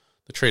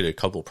traded a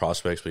couple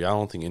prospects, but I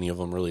don't think any of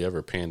them really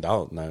ever panned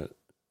out in that.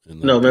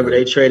 Remember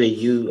they traded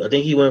you. I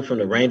think he went from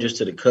the Rangers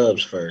to the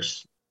Cubs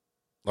first.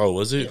 Oh,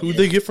 was it? Who'd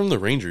they get from the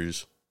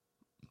Rangers?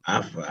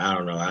 I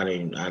don't know.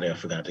 I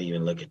forgot to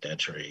even look at that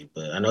trade,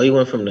 but I know he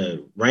went from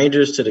the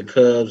Rangers to the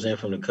Cubs and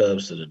from the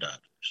Cubs to the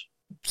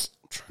Dodgers.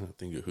 I'm trying to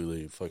think of who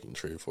they fucking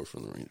traded for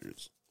from the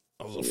Rangers.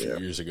 That was a few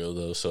years ago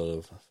though,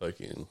 so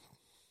fucking.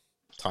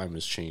 Time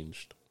has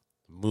changed.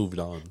 Moved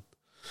on.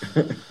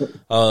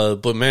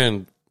 But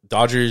man,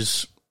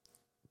 Dodgers,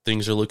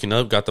 things are looking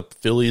up. Got the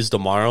Phillies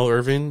tomorrow,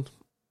 Irvin.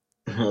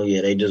 Oh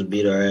yeah, they just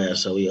beat our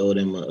ass, so we owed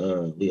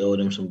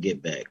him some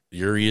get back.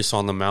 Urias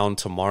on the mound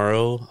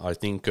tomorrow. I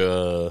think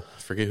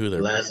forget who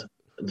they're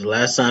the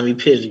last time he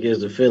pitched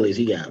against the Phillies,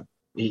 he got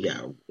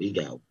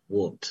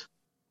whooped.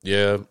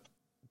 Yeah.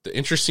 The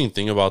interesting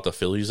thing about the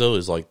Phillies though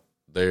is like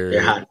they're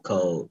hot and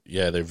cold.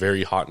 Yeah, they're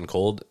very hot and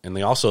cold. And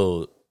they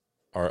also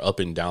are up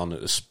and down,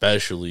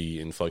 especially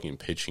in fucking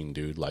pitching,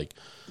 dude. Like,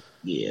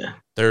 yeah,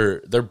 their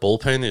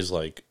bullpen is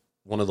like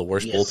one of the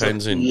worst Yeah,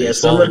 bullpens in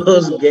some baseball. of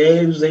those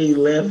games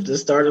the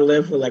starter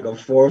left with like a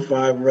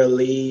 4-5 run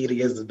lead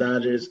against the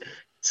Dodgers.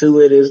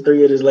 3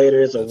 innings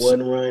later, it's a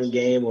 1-run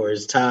game, or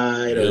it's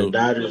tied, or the Yep.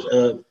 Dodgers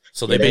up.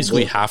 So Yeah, they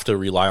basically that have to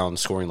rely on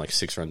scoring like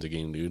 6 runs a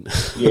game, dude.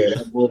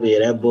 that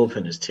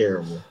bullpen is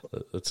terrible.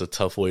 That's a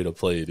tough way to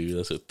play, dude.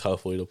 That's a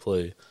tough way to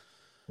play.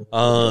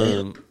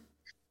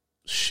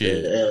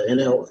 Shit.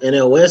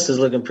 NL West is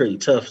looking pretty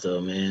tough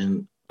though,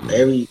 man.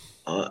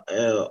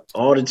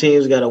 All the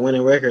teams got a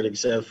winning record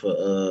except for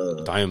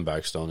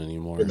Diamondbacks don't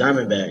anymore. the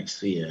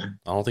Diamondbacks. Yeah.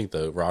 I don't think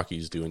the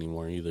Rockies do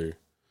anymore either.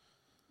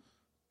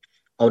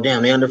 Oh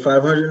damn, they under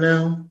 500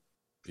 now.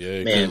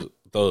 Yeah, Man,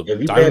 the if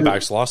you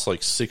Diamondbacks lost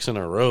like 6 in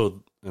a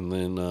row, and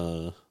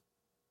then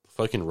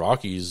fucking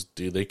Rockies,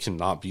 dude, they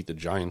cannot beat the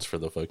Giants for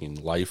the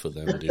fucking life of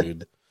them,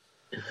 dude.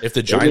 If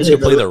the Giants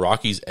could play the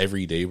Rockies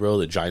every day, bro,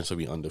 the Giants would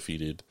be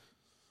undefeated.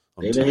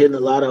 They've been hitting a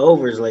lot of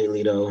overs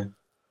lately, though.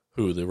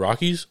 Who, the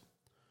Rockies?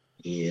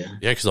 Yeah.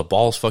 Yeah, because the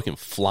ball's fucking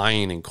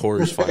flying in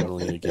Coors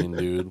finally again,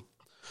 dude.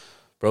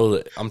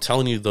 Bro, I'm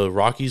telling you, the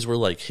Rockies were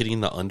like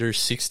hitting the under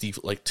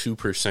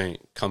 2%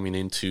 coming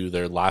into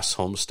their last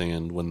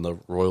homestand when the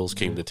Royals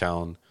came to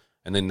town,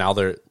 and then now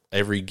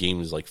every game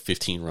is like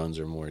 15 runs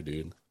or more,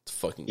 dude. It's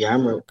fucking I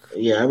remember.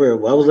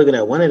 I was looking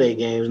at one of their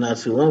games not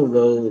too long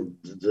ago.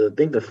 I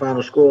think the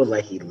final score was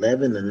like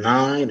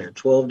 11-9 or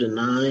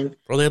 12-9.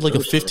 Bro, they had like a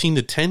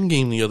 15-10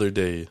 game the other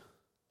day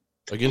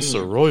against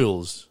the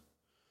Royals.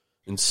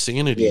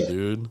 Insanity,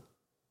 dude.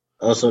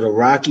 Oh, so the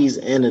Rockies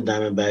and the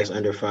Diamondbacks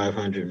under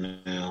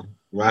 500 now.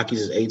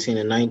 Rockies is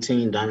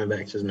 18-19.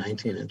 Diamondbacks is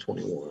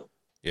 19-21.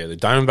 Yeah, the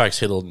Diamondbacks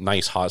hit a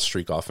nice hot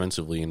streak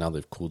offensively, and now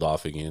they've cooled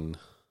off again.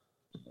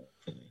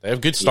 They have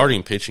good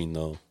starting pitching,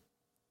 though.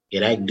 Yeah,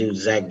 that dude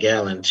Zach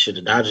Gallen,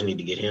 the Dodgers need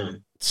to get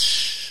him.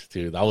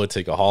 Dude, that would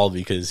take a haul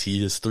because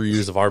he has 3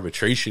 years of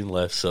arbitration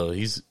left, so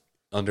he's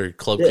under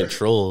club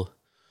control.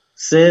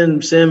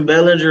 Send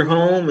Bellinger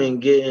home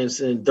and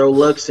throw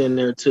Lux in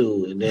there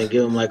too, and then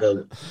give him like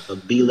a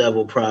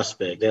B-level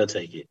prospect. They'll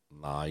take it.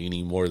 Nah, you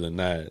need more than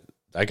that.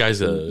 That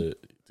guy's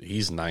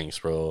he's nice,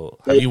 bro.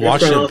 Have you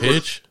watched him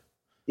pitch?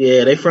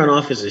 Yeah, their front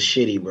office is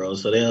shitty, bro.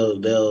 So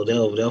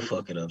they'll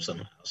fuck it up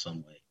somehow,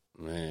 some way.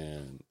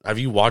 Man, have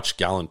you watched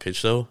Gallen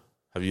pitch though?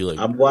 Have you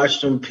I've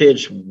watched him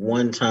pitch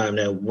one time.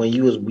 That when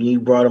you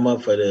brought him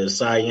up for the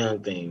Cy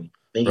Young thing,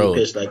 I think he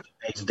pitched like the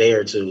next day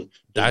or two.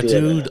 That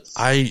dude,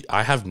 I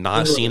have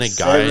not seen a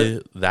guy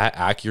that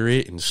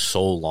accurate in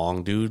so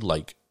long, dude.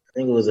 Like, I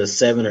think it was a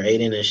 7 or 8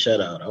 inning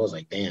shutout. I was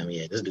like, damn,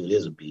 yeah, this dude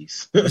is a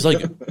beast. he's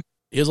like,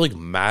 he has like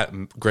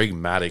Greg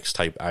Maddux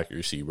type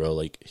accuracy, bro.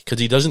 Like, because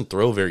he doesn't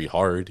throw very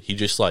hard. He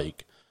just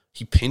like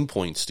he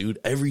pinpoints, dude.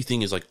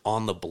 Everything is like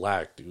on the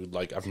black, dude.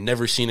 Like, I've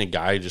never seen a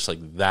guy just like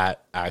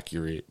that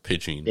accurate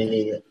pitching.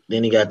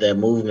 Then he got that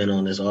movement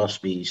on his off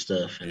speed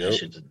stuff, and that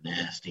shit's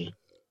nasty.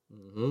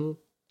 Mm-hmm.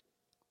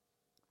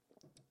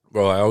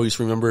 Bro, I always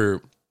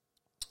remember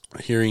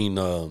hearing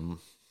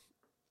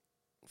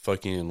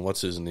fucking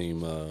what's his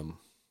name?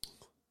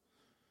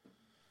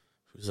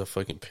 Who's that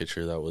fucking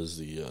pitcher that was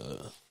the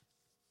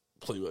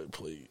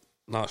play-by-play?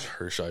 Not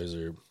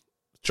Hershiser,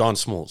 John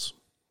Smoltz.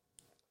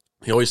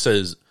 He always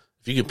says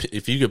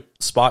if you could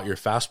spot your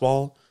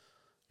fastball,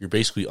 you're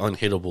basically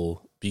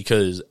unhittable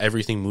because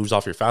everything moves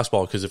off your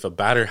fastball. Because if a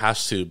batter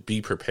has to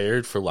be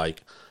prepared for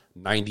like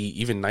 90,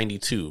 even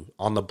 92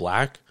 on the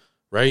black,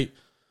 right?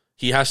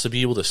 He has to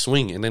be able to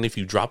swing, and then if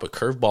you drop a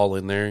curveball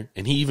in there,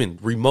 and he even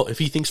if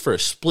he thinks for a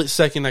split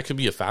second that could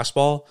be a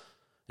fastball,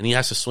 and he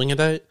has to swing at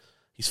that,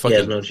 he's fucking. He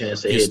has no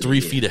chance. He's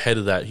 3 feet ahead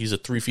of that. He's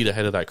 3 feet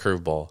ahead of that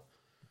curveball.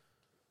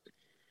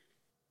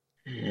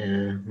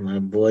 Yeah, my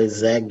boy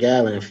Zach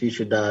Gallen,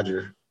 future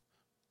Dodger,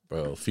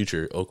 bro,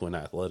 future Oakland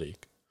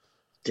Athletic.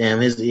 Damn,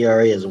 his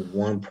ERA is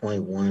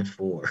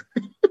 1.14.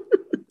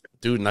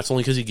 Dude, and that's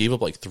only because he gave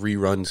up like 3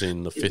 runs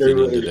in the 5th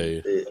inning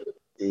today.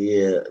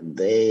 Yeah,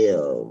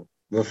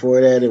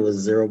 before that, it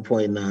was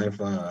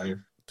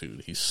 0.95.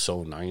 Dude, he's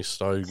so nice,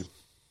 dog.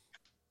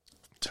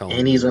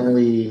 And he's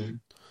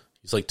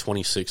like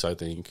 26, I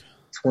think.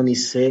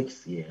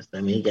 26? Yes.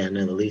 I mean, he got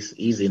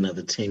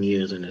another 10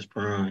 years in his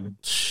prime.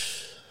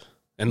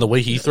 And the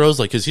way he throws,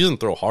 like, because he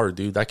doesn't throw hard,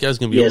 dude. That guy's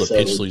going to be able to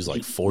pitch till he's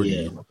like 40.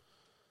 Yeah.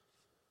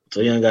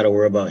 So you don't got to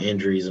worry about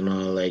injuries and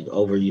all, like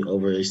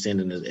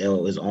overextending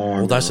his arm.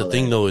 Well, that's the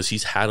thing, though, is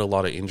he's had a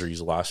lot of injuries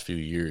the last few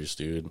years,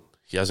 dude.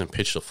 He hasn't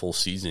pitched a full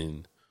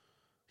season.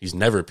 He's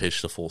never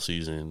pitched a full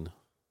season.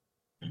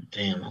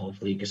 Damn,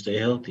 hopefully he can stay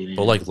healthy. Then.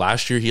 But like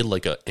last year, he had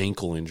like an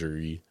ankle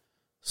injury,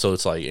 so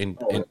it's like, and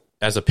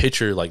as a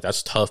pitcher, like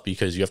that's tough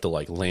because you have to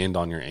like land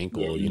on your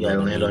ankle. Yeah, you gotta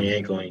land on your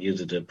ankle and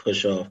use it to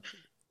push off.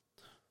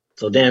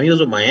 So damn, he was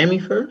with Miami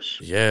first.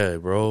 Yeah,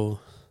 bro.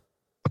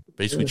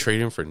 Basically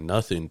traded him for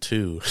nothing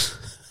too.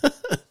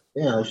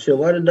 Yeah, shit.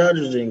 Why the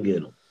Dodgers didn't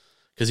get him?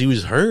 Because he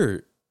was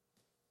hurt.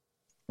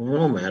 It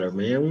don't matter,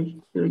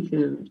 man.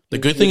 The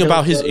good thing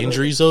about his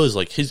injuries, though, is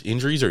like his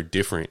injuries are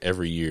different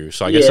every year.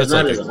 So I guess that's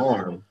not like his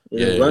arm.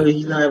 As long as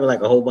he's not having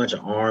like a whole bunch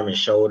of arm and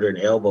shoulder and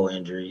elbow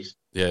injuries.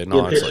 Yeah,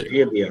 no,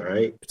 he'll be all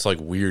right. It's like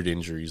weird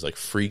injuries, like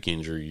freak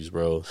injuries,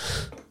 bro.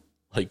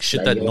 Like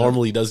shit Like, that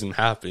normally doesn't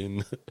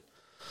happen.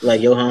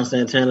 Like Johan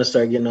Santana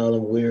start getting all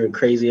them weird,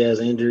 crazy ass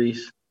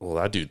injuries. Well,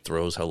 that dude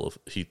throws hella.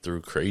 He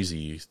threw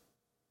crazy,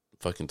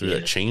 fucking threw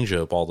that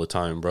changeup all the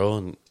time, bro.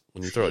 And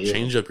when you throw a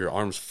changeup, your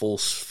arm's full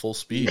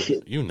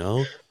speed. You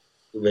know.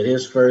 But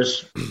his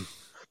first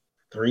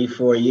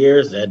 3-4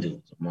 years, that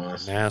dude's a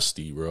monster.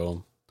 Nasty,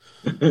 bro.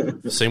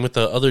 Same with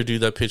the other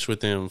dude that pitched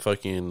with him,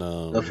 fucking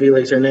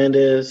Felix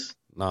Hernandez.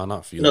 Nah,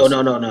 not Felix.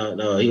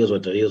 No. He was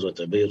with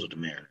the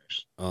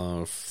Mariners.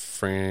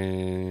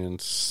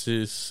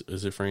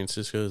 Is it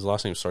Francisco? His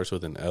last name starts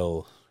with an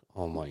L.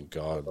 Oh my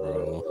god,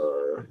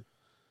 bro.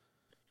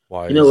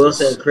 Why? You know who else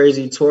had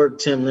crazy torque?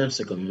 Tim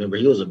Lincecum. Remember,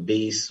 he was a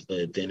beast,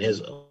 but then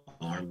his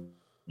arm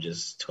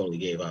just totally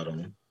gave out on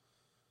him.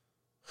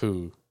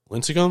 Who?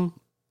 Lincecum?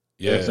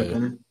 Yeah.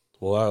 Lincecum?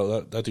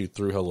 Well, that dude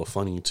threw hella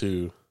funny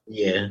too.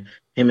 Yeah,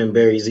 him and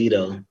Barry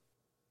Zito.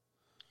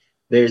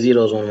 Barry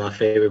Zito is one of my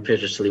favorite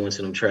pitchers till he went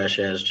to them trash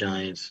ass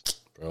Giants.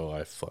 Bro, I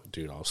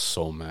was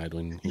so mad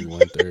when he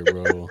went there,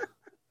 bro.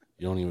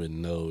 You don't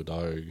even know,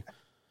 dog.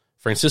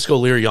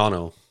 Francisco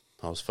Liriano.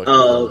 I was fucking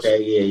close.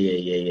 Okay,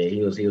 yeah.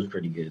 He was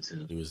pretty good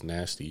too. He was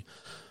nasty,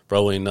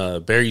 bro. And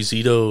Barry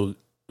Zito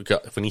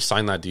when he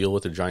signed that deal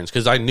with the Giants,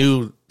 because I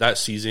knew that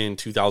season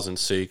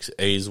 2006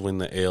 A's win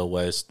the AL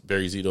West.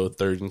 Barry Zito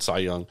third in Cy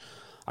Young.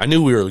 I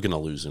knew we were gonna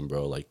lose him,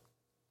 bro. Like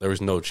there was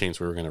no chance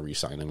we were gonna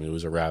re-sign him. It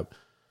was a wrap.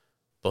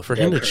 But for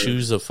him to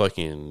choose the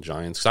fucking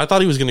Giants, because I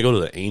thought he was going to go to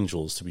the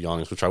Angels, to be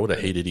honest, which I would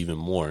have hated even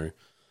more.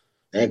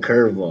 That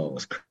curveball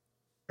was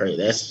crazy.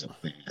 That's so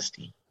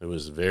nasty. It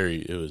was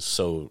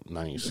so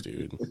nice,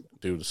 dude.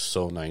 Dude was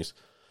so nice.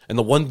 And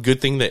the one good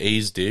thing the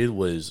A's did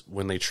was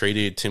when they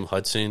traded Tim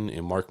Hudson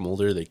and Mark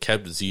Mulder, they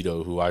kept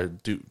Zito, who I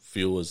do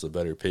feel was the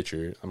better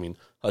pitcher. I mean,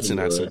 Hudson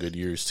had some good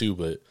years too,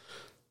 but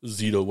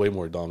Zito way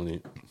more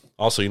dominant.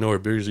 Also, you know where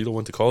Barry Zito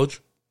went to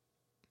college?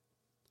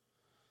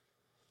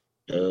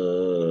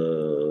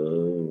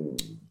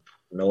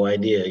 No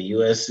idea.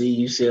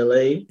 USC,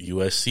 UCLA?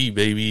 USC,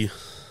 baby.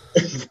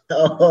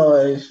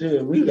 Oh,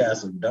 shit. We got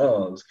some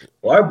dogs.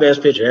 Well, our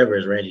best pitcher ever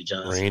is Randy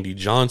Johnson. Randy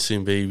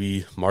Johnson,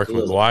 baby. Mark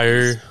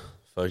McGuire.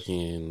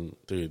 Fucking,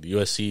 dude,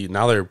 USC.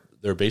 Now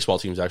their baseball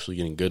team's actually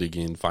getting good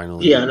again,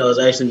 finally. Yeah, I know. It's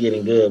actually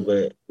getting good.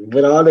 But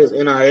with all this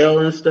NIL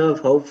and stuff,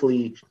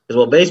 hopefully,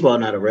 because, baseball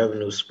not a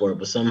revenue sport,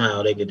 but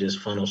somehow they could just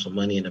funnel some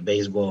money into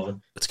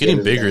baseball. It's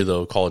getting bigger,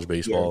 though, college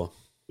baseball.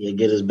 Yeah,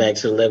 get us back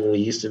to the level we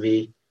used to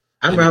be.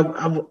 I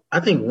remember, I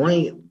think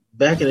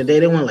back in the day,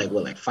 they won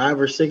like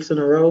 5 or 6 in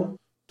a row.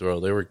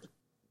 Bro, they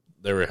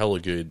were hella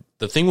good.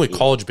 The thing with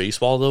college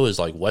baseball, though, is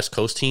like West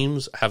Coast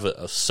teams have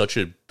such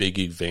a big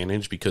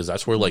advantage because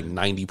that's where like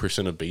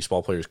 90% of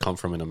baseball players come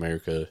from in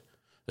America,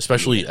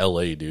 especially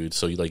LA, dude.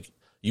 So like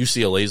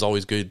UCLA is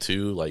always good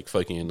too. Like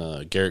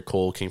fucking Garrett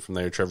Cole came from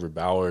there. Trevor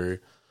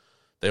Bauer.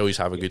 They always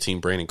have a good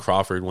team. Brandon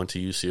Crawford went to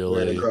UCLA.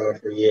 Brandon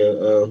Crawford, yeah.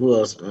 Who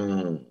else?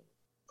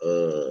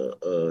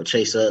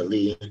 Chase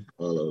Utley,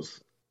 all those.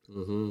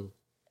 Mm-hmm.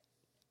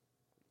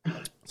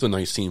 It's a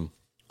nice team.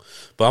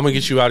 But I'm gonna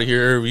get you out of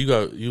here.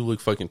 You look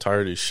fucking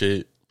tired as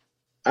shit.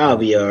 I'll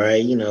be all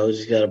right.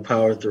 Just gotta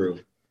power through.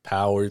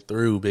 Power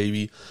through,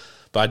 baby.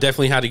 But I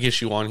definitely had to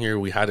get you on here.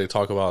 We had to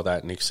talk about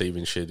that Nick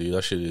Saban shit, dude.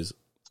 That shit is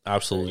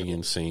absolutely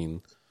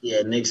insane.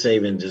 Yeah, Nick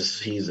Saban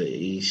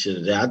he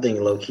should. I think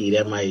low key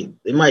it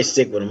might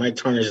stick with him. Might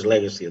tarnish his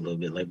legacy a little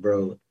bit. Like,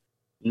 bro,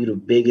 you the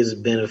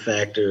biggest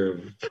benefactor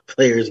of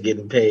players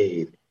getting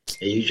paid,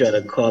 and you try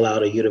to call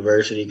out a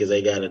university because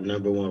they got a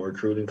 #1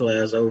 recruiting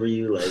class over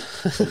you. Like,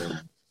 come on.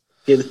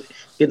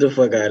 Get the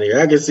fuck out of here.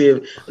 I can see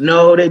it.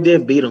 No, they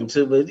did beat them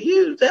too, but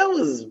that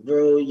was,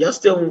 bro, y'all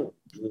still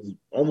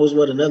almost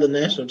won another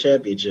national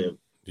championship.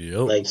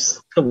 Yep. Like,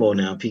 come on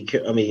now, not Pete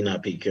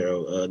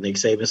Carroll, Nick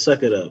Saban,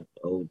 suck it up,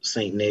 old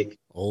Saint Nick.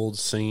 Old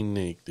Saint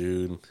Nick,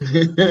 dude.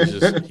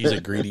 He's a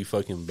greedy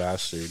fucking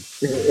bastard.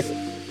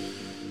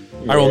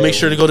 All right, well, make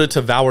sure to go to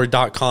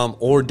Devour.com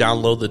or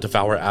download the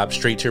Devour app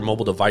straight to your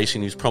mobile device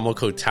and use promo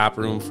code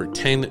TAPROOM for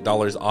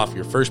 $10 off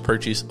your first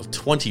purchase of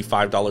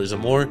 $25 or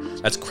more.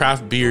 That's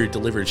craft beer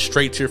delivered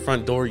straight to your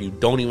front door. You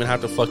don't even have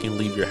to fucking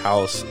leave your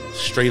house.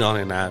 Straight on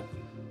an app.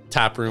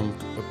 Taproom,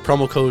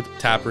 promo code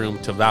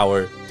TAPROOM,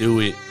 Devour. Do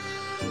it.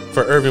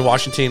 For Irvin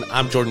Washington,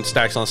 I'm Jordan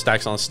Stacks on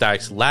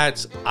Stacks.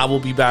 Lads, I will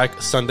be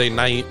back Sunday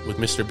night with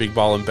Mr. Big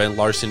Ball and Ben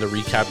Larson to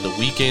recap the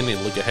weekend and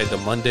look ahead to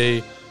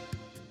Monday.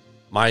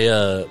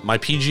 My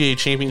PGA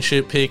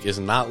Championship pick is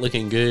not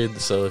looking good,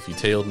 so if you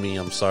tailed me,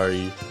 I'm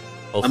sorry.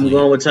 Hopefully, I'm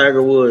going with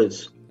Tiger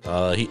Woods.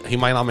 He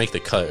might not make the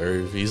cut,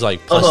 or he's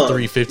like plus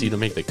 350 to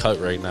make the cut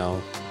right now.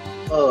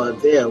 Oh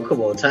damn! Come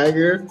on,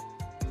 Tiger.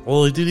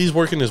 Well, dude, he's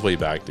working his way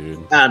back,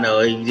 dude. I know.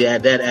 Yeah,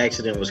 that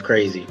accident was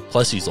crazy.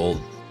 Plus, he's old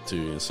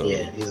too, so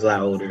yeah, he's a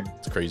lot older.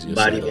 It's crazy.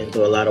 Body been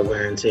through a lot of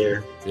wear and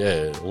tear.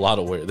 Yeah, a lot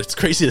of wear. It's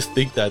crazy to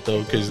think that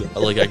though, because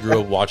like I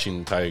grew up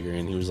watching Tiger,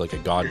 and he was like a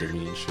god to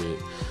me and shit.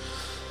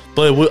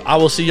 But I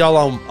will see y'all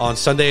on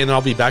Sunday, and then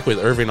I'll be back with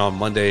Irvin on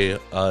Monday.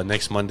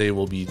 Next Monday,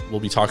 we'll be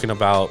talking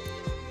about.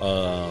 We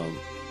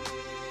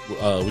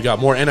got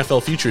more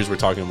NFL futures we're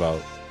talking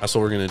about. That's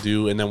what we're gonna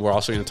do, and then we're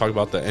also gonna talk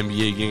about the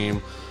NBA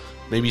game.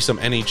 maybe some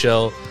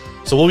NHL.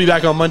 So we'll be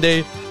back on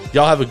Monday.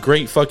 Y'all have a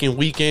great fucking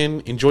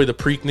weekend. Enjoy the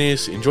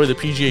Preakness. Enjoy the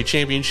PGA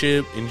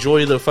Championship.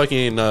 Enjoy the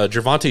fucking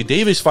Gervonta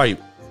Davis fight.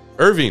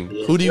 Irving,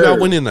 Yes, who do you got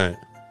winning that?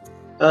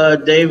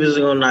 Davis is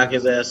gonna knock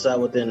his ass out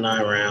within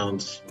 9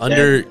 rounds. So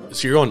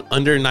you're going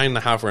under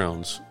 9.5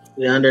 rounds.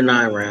 Yeah, under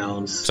 9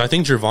 rounds. So I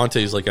think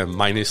Gervonta is like a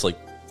minus like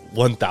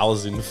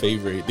 1,000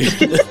 favorite.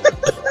 Dude.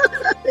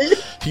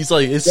 He's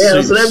like, it's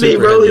yeah. So that means,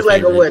 bro, he's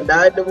like favorite. a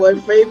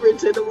 9-1 favorite,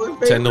 10-1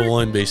 favorite,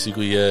 10-1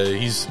 basically. Yeah,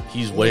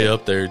 he's way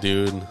up there,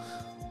 dude.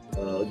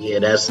 Oh yeah,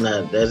 that's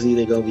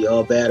either gonna be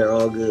all bad or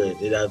all good.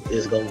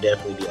 It's gonna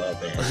definitely be all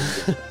bad.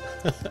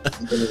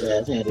 He's gonna his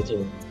ass handed to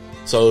him.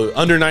 So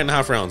under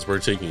 9.5 rounds, we're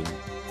taking.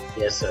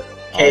 Yes, sir.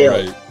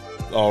 KO.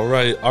 All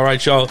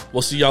right, y'all.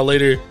 We'll see y'all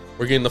later.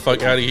 We're getting the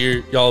fuck out of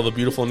here. Y'all have a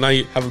beautiful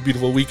night. Have a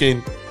beautiful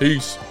weekend.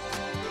 Peace.